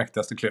Skandinaviens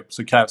mäktigaste klubb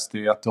så krävs det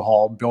ju att du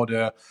har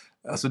både...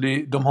 Alltså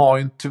de har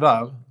ju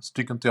tyvärr, så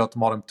tycker inte jag att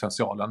de har den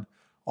potentialen.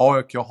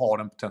 AIK har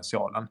den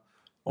potentialen.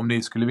 Om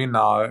ni skulle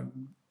vinna...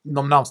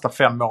 De närmsta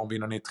 5 åren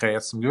vinner ni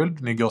 3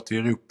 SM-guld. Ni går till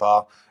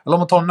Europa... Eller om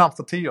man tar de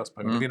närmsta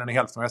 10-årsperioden vinner ni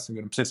hälften av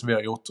SM-guld, precis som vi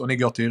har gjort. Och ni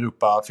går till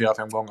Europa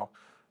 4-5 gånger.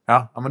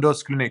 Ja, men då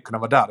skulle ni kunna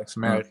vara där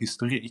liksom, med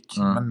historik.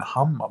 Men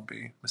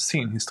Hammarby med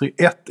sin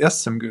historik, 1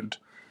 SM-guld.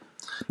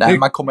 Nej,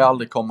 man kommer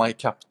aldrig komma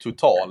ikapp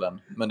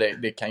totalen. Men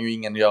det kan ju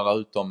ingen göra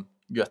utom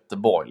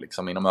Göteborg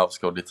liksom, inom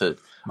överskådlig tid.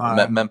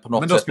 Men på något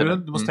men då sätt...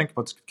 du måste tänka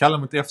på att kalla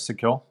dem ett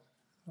FCK.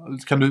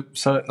 Kan du,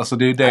 alltså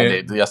det är det...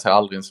 Nej, jag ser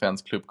aldrig en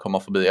svensk klubb komma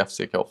förbi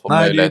FCK. För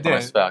möjligheterna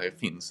i Sverige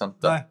finns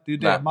inte. Nej, det är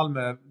det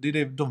Malmö, det är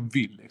det de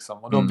vill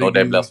liksom. Och, och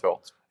det blir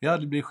svårt. Ja,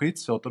 det blir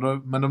skitsvårt.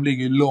 Men de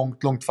ligger ju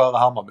långt före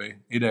Hammarby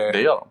i det.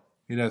 Det gör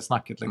de. I det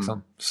snacket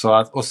liksom. Så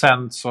att, och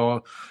sen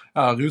så,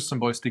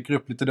 Rosenborg sticker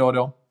upp lite då och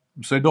då.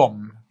 Så är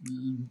de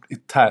i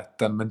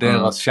täten med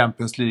deras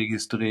Champions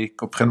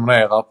League-historik och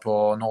prenumererar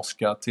på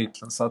norska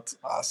titeln. Så att,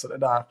 alltså det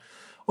där...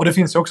 Och det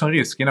finns ju också en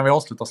risk innan vi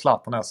avslutar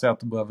Zlatan här, så att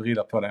du börjar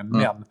vrida på det.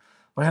 Men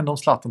vad händer om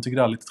Zlatan tycker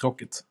det är lite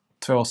tråkigt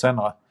 2 år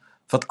senare?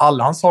 För att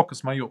alla hans saker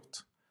som han gjort,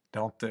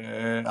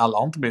 alla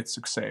har inte blivit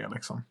succéer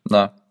liksom.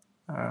 Nej.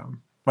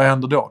 Vad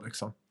händer då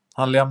liksom?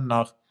 Han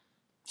lämnar,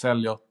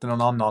 säljer till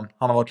någon annan.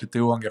 Han har varit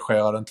lite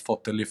oengagerad, inte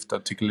fått det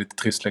lyftet, tycker det är lite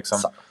trist liksom.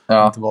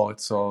 Inte varit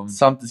så...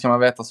 Samtidigt ska man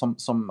veta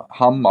som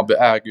Hammarby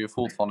äger ju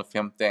fortfarande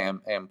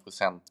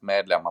 51%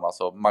 medlemmarna,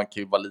 så man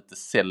kan ju vara lite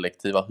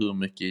selektiva hur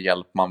mycket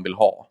hjälp man vill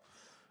ha.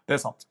 Det är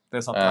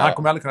sant. Han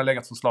kommer aldrig kunna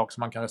lägga ett förslag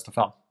som man kan rösta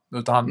fram.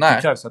 Utan det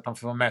krävs att han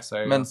får vara med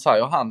sig. Men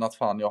säger han att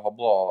fan, jag har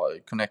bra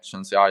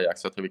connections i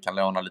Ajax, jag tror vi kan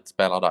låna lite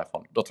spelare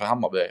därifrån. Då tror jag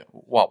Hammarby,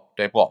 wow,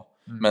 det är bra.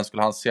 Men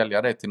skulle han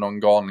sälja det till någon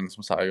galning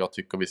som säger jag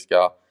tycker vi ska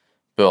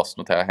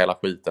börsnotera hela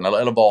skiten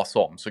eller vad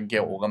som, så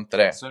går inte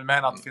det. Så du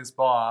menar att det finns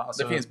bara...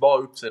 Alltså, det finns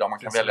bara uppsidor, man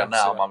kan välja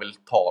när man vill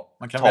ta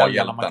man kan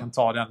välja när man kan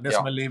ta den. Det är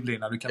som en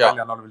livlina, du kan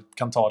välja när du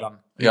kan ta den.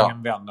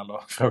 Ingen vän eller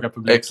fråga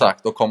publiken.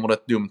 Exakt, och kommer det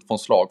ett dumt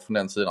förslag från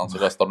den sidan så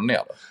röstar du ner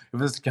det. Jag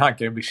vet, han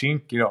kan ju bli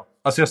kinkig då.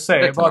 Alltså jag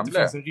säger bara att det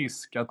finns en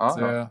risk att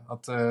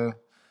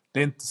det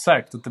är inte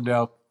säkert att det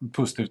blir ett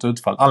positivt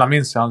utfall. Alla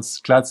minns ju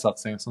hans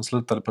klädsatsning som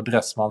slutade på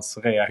Dressmans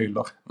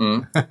reahyllor.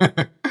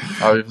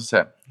 Ja, vi får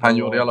se. Han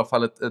gjorde i alla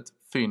fall ett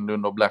fynd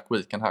under Black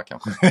Weekend här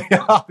kanske.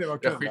 Ja, det var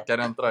kul. Jag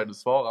skickade den till dig, du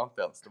svarade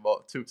inte ens. Det var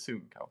too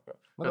soon kanske.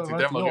 Jag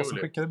tyckte den var rolig.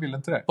 Jag skickade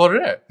bilden till dig. Var det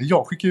det?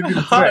 Jag skickade ju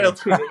bilden till dig. Jag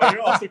trodde det var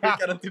jag som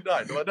skickade den till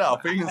dig. Det var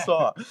därför ingen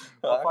sa.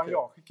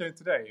 Jag skickade ju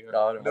till dig.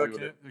 Ja,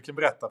 du kan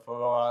berätta för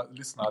våra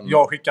lyssnare.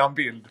 Jag skickade en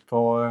bild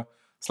på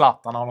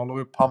Zlatan när han håller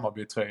upp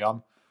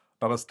Hammarby-tröjan.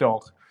 Där det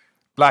står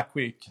Black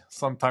Week,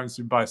 sometimes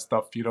you buy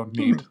stuff you don't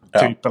need.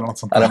 Typ eller något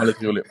sånt. Ja, det var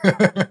lite roligt.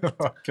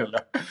 Kul.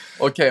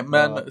 Okej,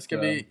 men ska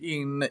vi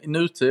in i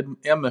nutid?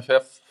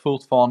 MFF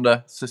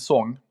fortfarande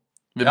säsong.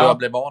 Vi börjar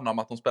bli vana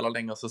med att de spelar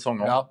längre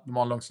säsonger. Ja, de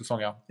har en lång säsong,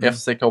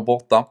 FCK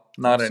borta.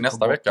 När det är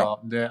nästa vecka?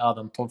 Det är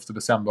den 12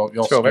 december.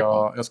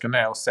 Jag ska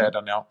ner och se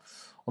den,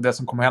 Och det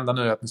som kommer hända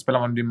nu är att nu spelar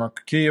man Dynamo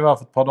Kiev för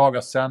ett par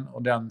dagar sedan.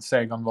 Och den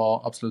segern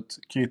var absolut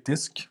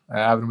kritisk.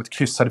 Även om ett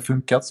kryss hade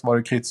funkat så var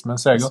det kritiskt med en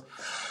seger.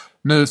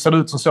 Nu ser det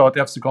ut som så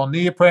att FCK har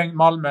 9 poäng,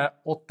 Malmö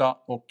 8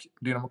 och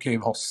Dynamo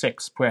Kiev har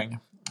 6 poäng.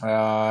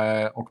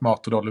 Och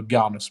möter då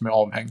Lugano som är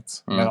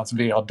avhängt. Medan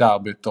vi har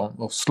derbyt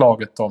och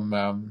slaget om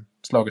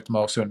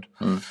Öresund.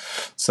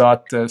 Så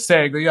att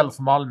seger gäller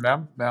för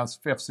Malmö medan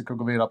FCK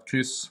går vidare på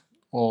kryss.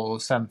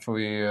 Och sen får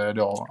vi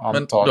då anta...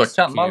 Men då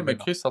kan Malmö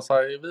kryssa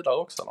sig vidare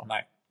också då?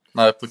 Nej.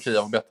 Nej, för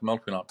Kiev har bättre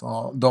målskillnad.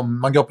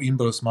 Man går på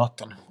inbördes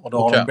möten och då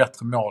har de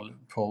bättre mål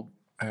på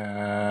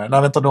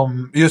Nej, vänta,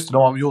 de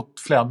har gjort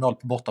fler mål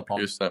på bortaplan.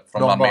 Just det, för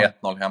de vann med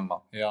 1-0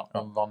 hemma. Ja,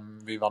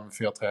 vi vann med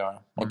 4-3.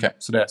 Ja. Okej.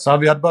 Så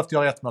vi hade behövt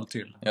göra 1 mål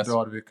till. Yes. Då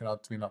hade vi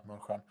kunnat vinna ett mål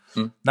själv.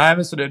 Nej,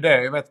 men så det är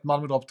det. Jag vet att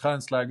Malmö drar på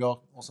träningsläger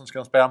och sen ska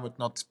de spela mot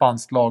något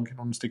spanskt lag.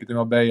 De sticker till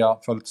Marbella,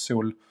 får lite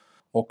sol.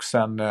 Och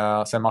sen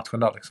matchen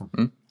där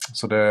liksom.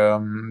 Så det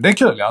är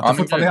kul, ja. Att det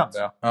fortfarande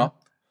händer. Ja.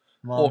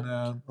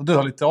 Och du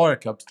har lite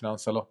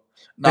AIK-abstinens, eller?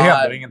 Nej, det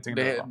händer ingenting.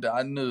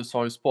 Nu så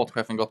har ju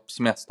sportchefen gått på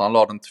semester. Han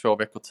la den 2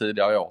 veckor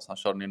tidigare i år. Så han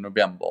körde den i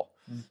november.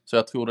 Så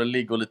jag tror det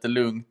ligger lite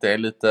lugnt. Det är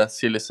lite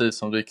silly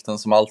season-rykten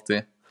som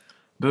alltid.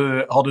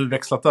 Har du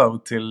växlat över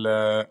till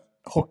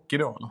hockey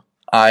då, eller?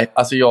 Nej,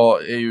 alltså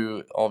jag är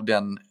ju av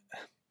den...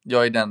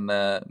 Jag är den,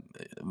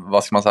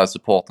 vad ska man säga,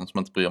 supporten som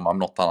inte bryr mig om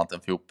något annat än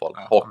fotboll.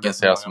 Hockeyn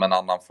ser jag som en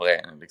annan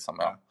förening liksom.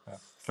 Ja.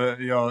 För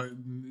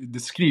det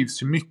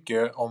skrivs ju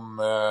mycket om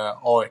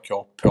AIK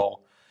på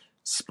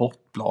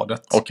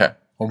Sportbladet. Okay.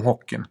 Om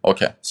hockeyn.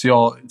 Okay. Så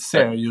jag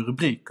ser ju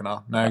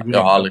rubrikerna när jag går in.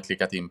 Jag har aldrig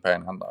klickat in på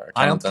en enda. Jag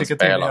kan inte ens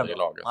spela i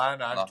laget. Nej,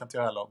 det kan inte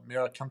jag heller. Men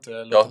jag kan inte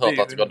jag har hört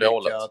att det går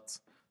dåligt. Att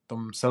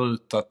de ser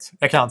ut att,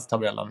 jag kan inte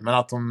tabellen, men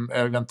att de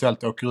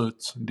eventuellt åker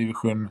ut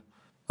division,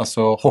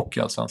 alltså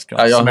hockeyallsvenskan.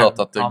 Ja, jag har hört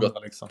att det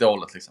går liksom.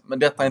 Dåligt liksom. Men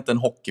detta är inte en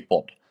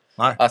hockeypodd.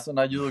 Nej. Alltså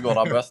när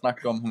Djurgårdar börjar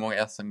snacka om hur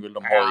många SM-guld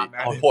de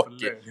har i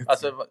hockey.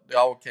 Alltså,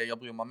 jag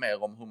bryr mig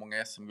mer om hur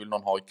många SM-guld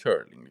de har i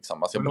curling.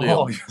 Liksom. Alltså, de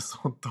har ju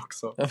sånt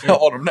också.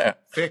 Har de det?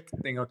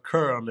 Fäktning och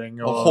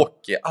curling. Och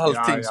hockey.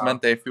 Allting som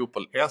inte är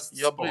fotboll.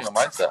 Jag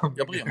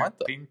bryr mig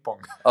inte. Pingpong.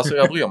 Alltså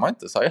jag bryr mig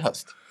inte,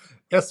 seriöst.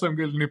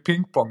 SM-gulden i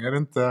pingpong, är det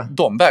inte...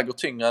 De väger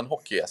tyngre än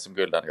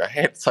hockey-SM-gulden. Jag är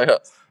helt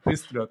seriös.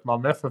 Visste du att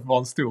Malmö FF var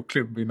en stor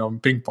klubb inom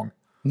pingpong?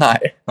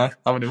 Nej. Ja,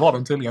 men det var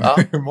den tydligen.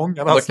 Ja.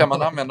 Många då kan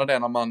man använda det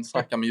när man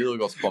snackar med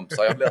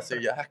Djurgårdskompisar. Jag blir så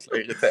jäkla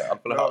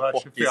irriterad på det här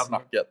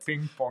hockeysnacket.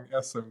 Pingpong,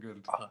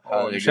 SM-guld.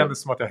 Det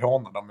kändes som att jag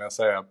hånade dem med att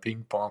säga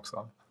pingpong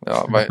också.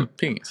 Ja, vad är det?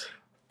 Pingis?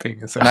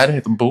 Pingis. Nej, det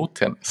heter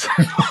bordtennis.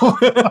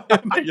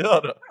 Det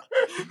gör det.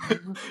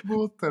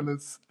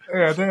 Bordtennis.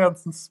 Är det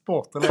ens en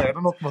sport eller är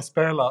det något man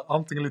spelar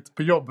antingen lite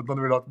på jobbet när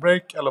du vill ha ett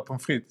break eller på en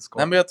fritidsgård?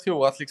 Nej, men jag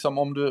tror att liksom,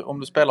 om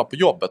du spelar på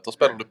jobbet då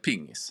spelar du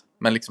pingis.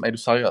 Men liksom, är du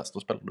seriös då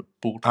spelar du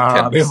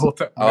bordtennis. Det är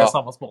bordtennis. Det är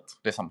samma sport.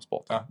 Det är samma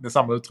sport. Ja, det är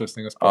samma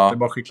utrustning och sport. Det är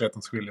bara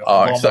skicklighetens skiljer.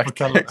 Ja, exakt.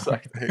 Det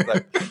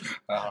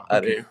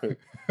är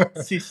sjukt.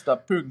 Sista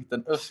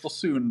punkten,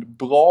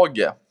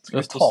 Östersund-Brage. Ska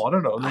vi ta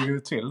den då? Ligger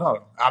vi till här?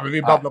 Ja, men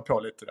vi babblar på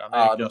lite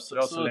där. De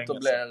ser ut att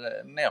bli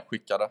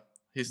nedskickade.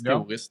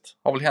 Historiskt.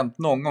 Har väl hänt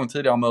någon gång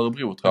tidigare med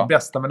Örebro, tror jag. Det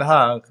bästa med det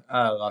här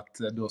är att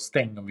då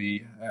stänger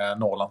vi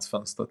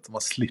Norrlandsfönstret.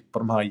 Man slipper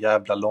de här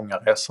jävla långa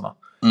resorna.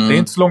 Det är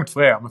inte så långt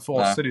för er, men för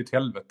oss är det ju ett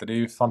helvete. Det är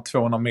ju fan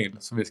 200 mil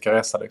som vi ska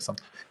resa liksom.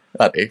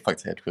 Ja, det är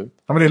faktiskt helt sjukt.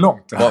 Ja, men det är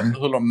långt.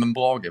 Hur långt? Men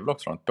Brage är väl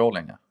också långt?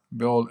 Borlänge?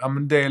 Ja,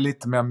 men det är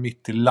lite mer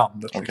mitt i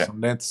landet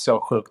liksom. Det är inte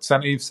så sjukt.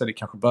 Sen i och för sig det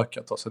kanske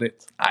bökar att ta sig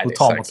dit. Nej, och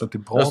tar man sig till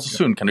Brage.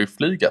 Östersund kan du ju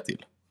flyga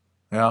till.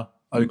 Ja,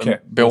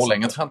 okej.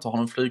 Borlänge tror jag inte har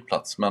någon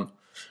flygplats, men...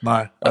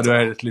 Nej, då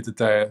är det ett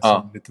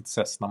litet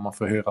sätt när man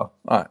får hyra.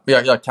 Nej,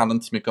 jag kan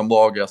inte så mycket om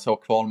Brage. Jag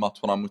såg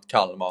kvalmatcherna mot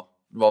Kalmar.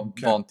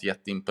 Var inte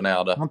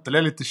jätteimponerade. Var inte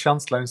det lite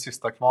känsla i den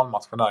sista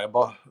kvalmatchen där?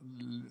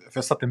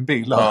 Jag satt i en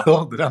bil och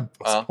hörde den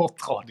på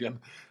sportradion.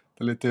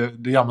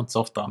 Det gör man inte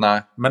så ofta.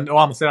 Nej. Men å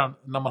andra sidan,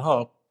 när man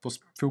hör på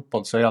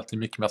fotboll så är det alltid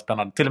mycket mer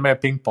spännande. Till och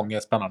med pingpong är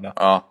spännande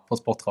på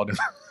sportradion.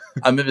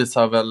 Ja, men vi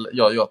säger väl,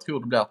 jag tror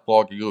det blir att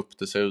Brage går upp,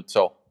 det ser ut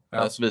så.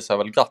 Så vi säger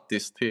väl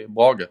grattis till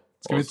Brage.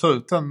 Ska vi ta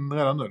ut den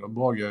redan nu då?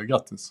 Brage,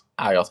 grattis.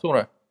 Ja, jag tror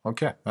det.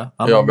 Okej.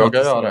 Jag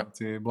vågar göra det.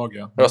 Till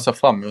Brage. Jag ser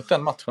fram emot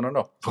den matchen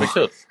ändå. Det är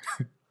kul.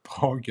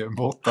 Brage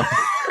borta.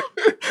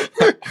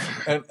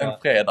 en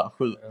fredag,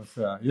 7.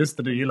 Just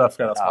det, du gillar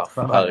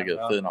fredagsmatchen. Ja, herregud,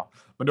 fina.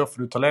 Men då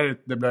får du ta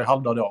ledigt, det blir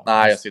halvdag då.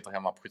 Nej, jag sitter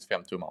hemma på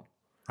 75-tummaren.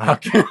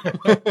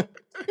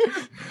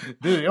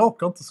 Jag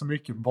åker inte så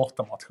mycket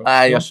bortamatcher.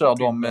 Nej, jag kör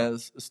de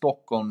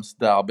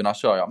Stockholmsderbyna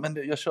kör jag.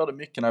 Men jag körde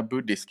mycket när jag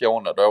bodde i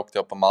Skåne. Då åkte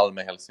jag på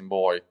Malmö,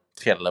 Helsingborg,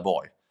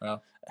 Trelleborg.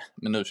 Ja.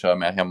 Men nu kör jag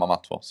mer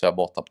hemmamatcher så jag är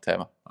borta på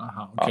tv.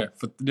 Aha, okay.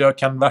 För jag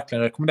kan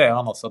verkligen rekommendera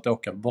annars att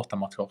åka på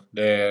bortamatcher.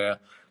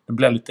 Det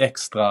blir lite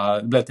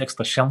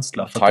extra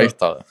känsla.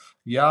 Tajtare.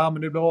 Ja,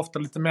 men det blir ofta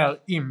lite mer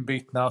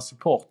inbitna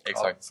support.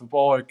 Exakt. Så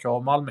på AIK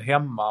och Malmö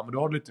hemma, men du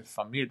har lite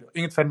familj.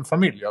 Inget fel med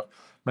familjer.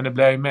 Men det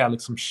blir ju mer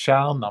liksom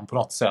kärnan på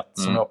något sätt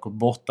som åker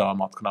borta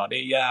matcherna. Det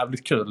är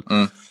jävligt kul.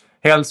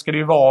 Helst ska det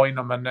ju vara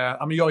inom en...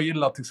 jag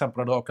gillar till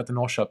exempel att åka till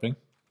Norrköping.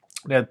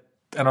 Det är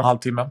 1,5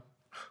 timme.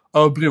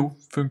 Örebro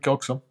funkar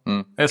också.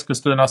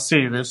 Eskilstuna,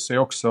 Sirius är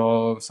också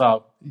så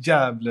här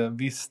jävla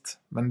visst.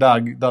 Men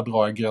där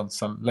drar jag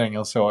gränsen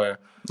längre så är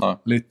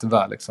lite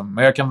väl liksom.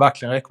 Men jag kan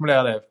verkligen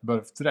rekommendera det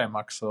både till dig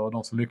Max och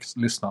de som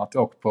lyssnar att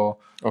åka på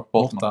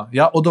borta.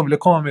 Ja, och då vill jag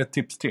komma med ett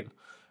tips till.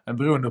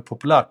 Beroende på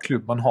populär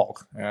klubb man har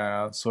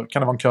så kan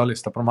det vara en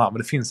körlista på de här. Men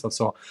det finns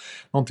alltså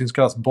någonting som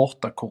kallas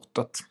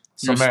bortakortet.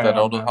 Just det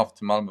har du haft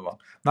till Malmö, va?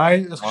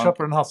 Nej, jag ska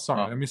köpa den här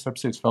säsongen. Jag missade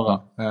precis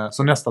förra.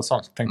 Så nästa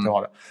säsong tänkte jag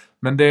ha det.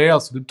 Men det är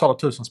alltså, du betalar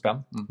 1000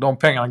 spänn. De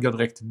pengarna går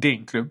direkt till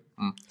din klubb.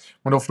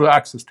 Men då får du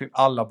access till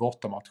alla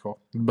bortamatcher.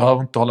 Du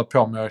behöver inte hålla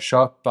på med att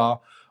köpa.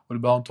 Och du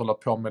behöver inte hålla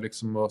på med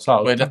liksom och så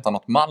här. Och är detta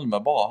något Malmö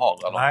bara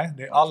har, eller? Nej,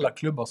 det är alla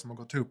klubbar som har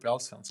gått ihop i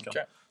Allsvenskan.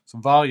 Så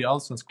varje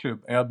allsvensk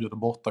klubb erbjuder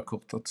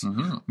bortakortet.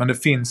 Men det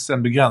finns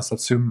en begränsad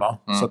summa.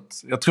 Så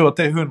att jag tror att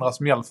det är 100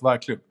 som gäller för varje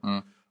klubb.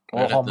 Och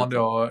har man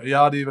då,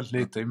 ja det är väldigt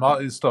lite.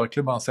 I större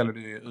klubbar säljer det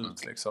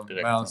ut liksom.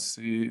 Medan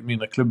i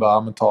mindre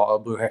klubbar, men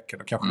ta Bro Häcken,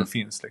 då kanske det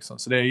finns liksom.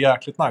 Så det är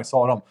jäkligt nice att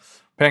ha dem.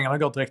 Pengarna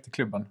går direkt till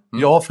klubben.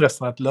 Jag har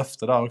förresten ett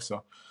löfte där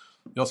också.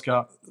 Jag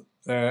ska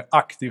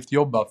aktivt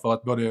jobba för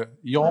att både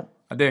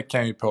det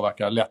kan ju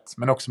påverka lätt,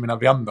 men också mina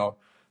vänner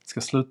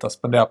ska sluta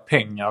spendera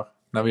pengar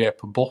när vi är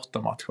på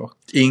bortamatcher.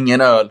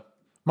 Ingen öl.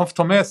 Man får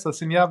ta med sig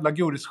sin jävla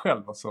godis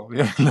själv alltså.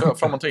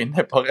 Får man ta in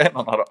det på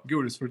arenorna då?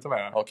 Godis får du ta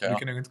med. Okay, du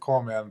kan ju inte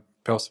komma med en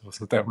påse på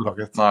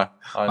Systembolaget. Nej.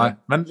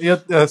 Men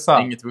så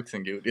här, inget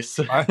vuxengodis.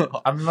 Nej,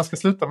 men man ska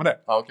sluta med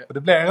det. Okay. För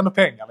det blir ändå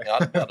pengar.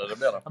 Liksom. Ja, det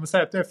blir det. Men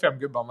säg att det är 5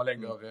 gubbar man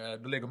lägger.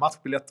 Du lägger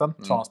matchbiljetten,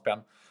 200 spänn.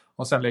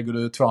 Och sen lägger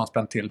du 200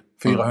 spänn till.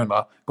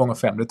 400 gånger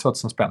 5, det är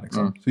 2000 spänn.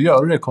 Liksom. Så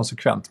gör du det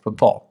konsekvent på ett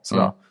par.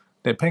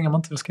 Det är pengar man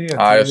inte ska ge till,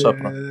 jag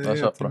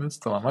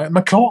köper det.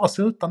 Man klarar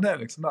sig utan det.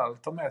 Liksom, där.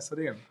 Ta med sig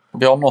det in.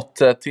 Vi har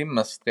nått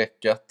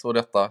timmessträcket och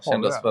detta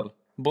kändes väl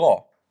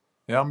bra.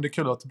 Ja, men det är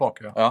kul att vara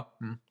tillbaka. Ja.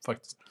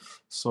 Faktiskt.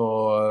 Så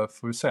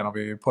får vi se när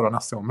vi är på det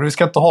nästa gång. Men vi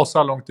ska inte ha så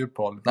här långt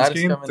uppehåll.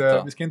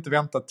 Vi ska inte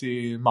vänta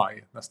till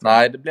maj nästa gång.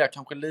 Nej, det blir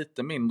kanske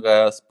lite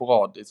mindre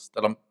sporadiskt.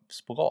 Eller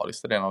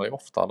sporadiskt är det när det är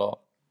ofta, eller?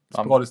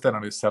 Sporadiskt är när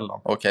det är sällan.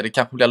 Okej, det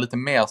kanske blir lite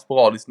mer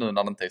sporadiskt nu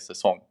när det inte är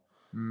säsong.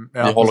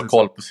 Vi håller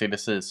koll på silly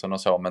season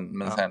och så,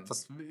 men sen...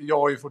 Fast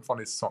jag är ju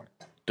fortfarande i säsong.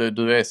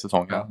 Du är i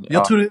säsong, ja.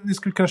 Jag tror vi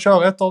skulle kunna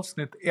köra ett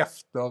avsnitt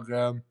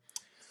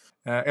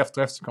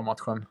efter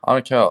FC-matchen. Ja,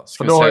 det kan jag.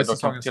 Ska vi se, då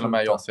kan till och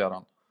med jag se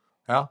den.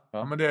 Ja,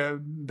 men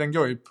den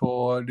går ju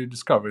på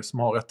Discovery som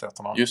har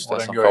rättigheterna. Just det,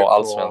 och som får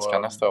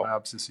Allsvenskan nästa år. Ja,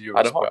 precis.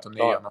 Eurosport och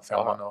 9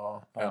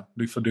 5.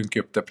 Du får dunka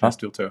upp det på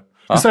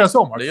Vi säger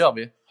så, Max. Det gör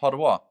vi. Ha det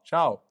bra.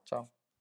 Ciao.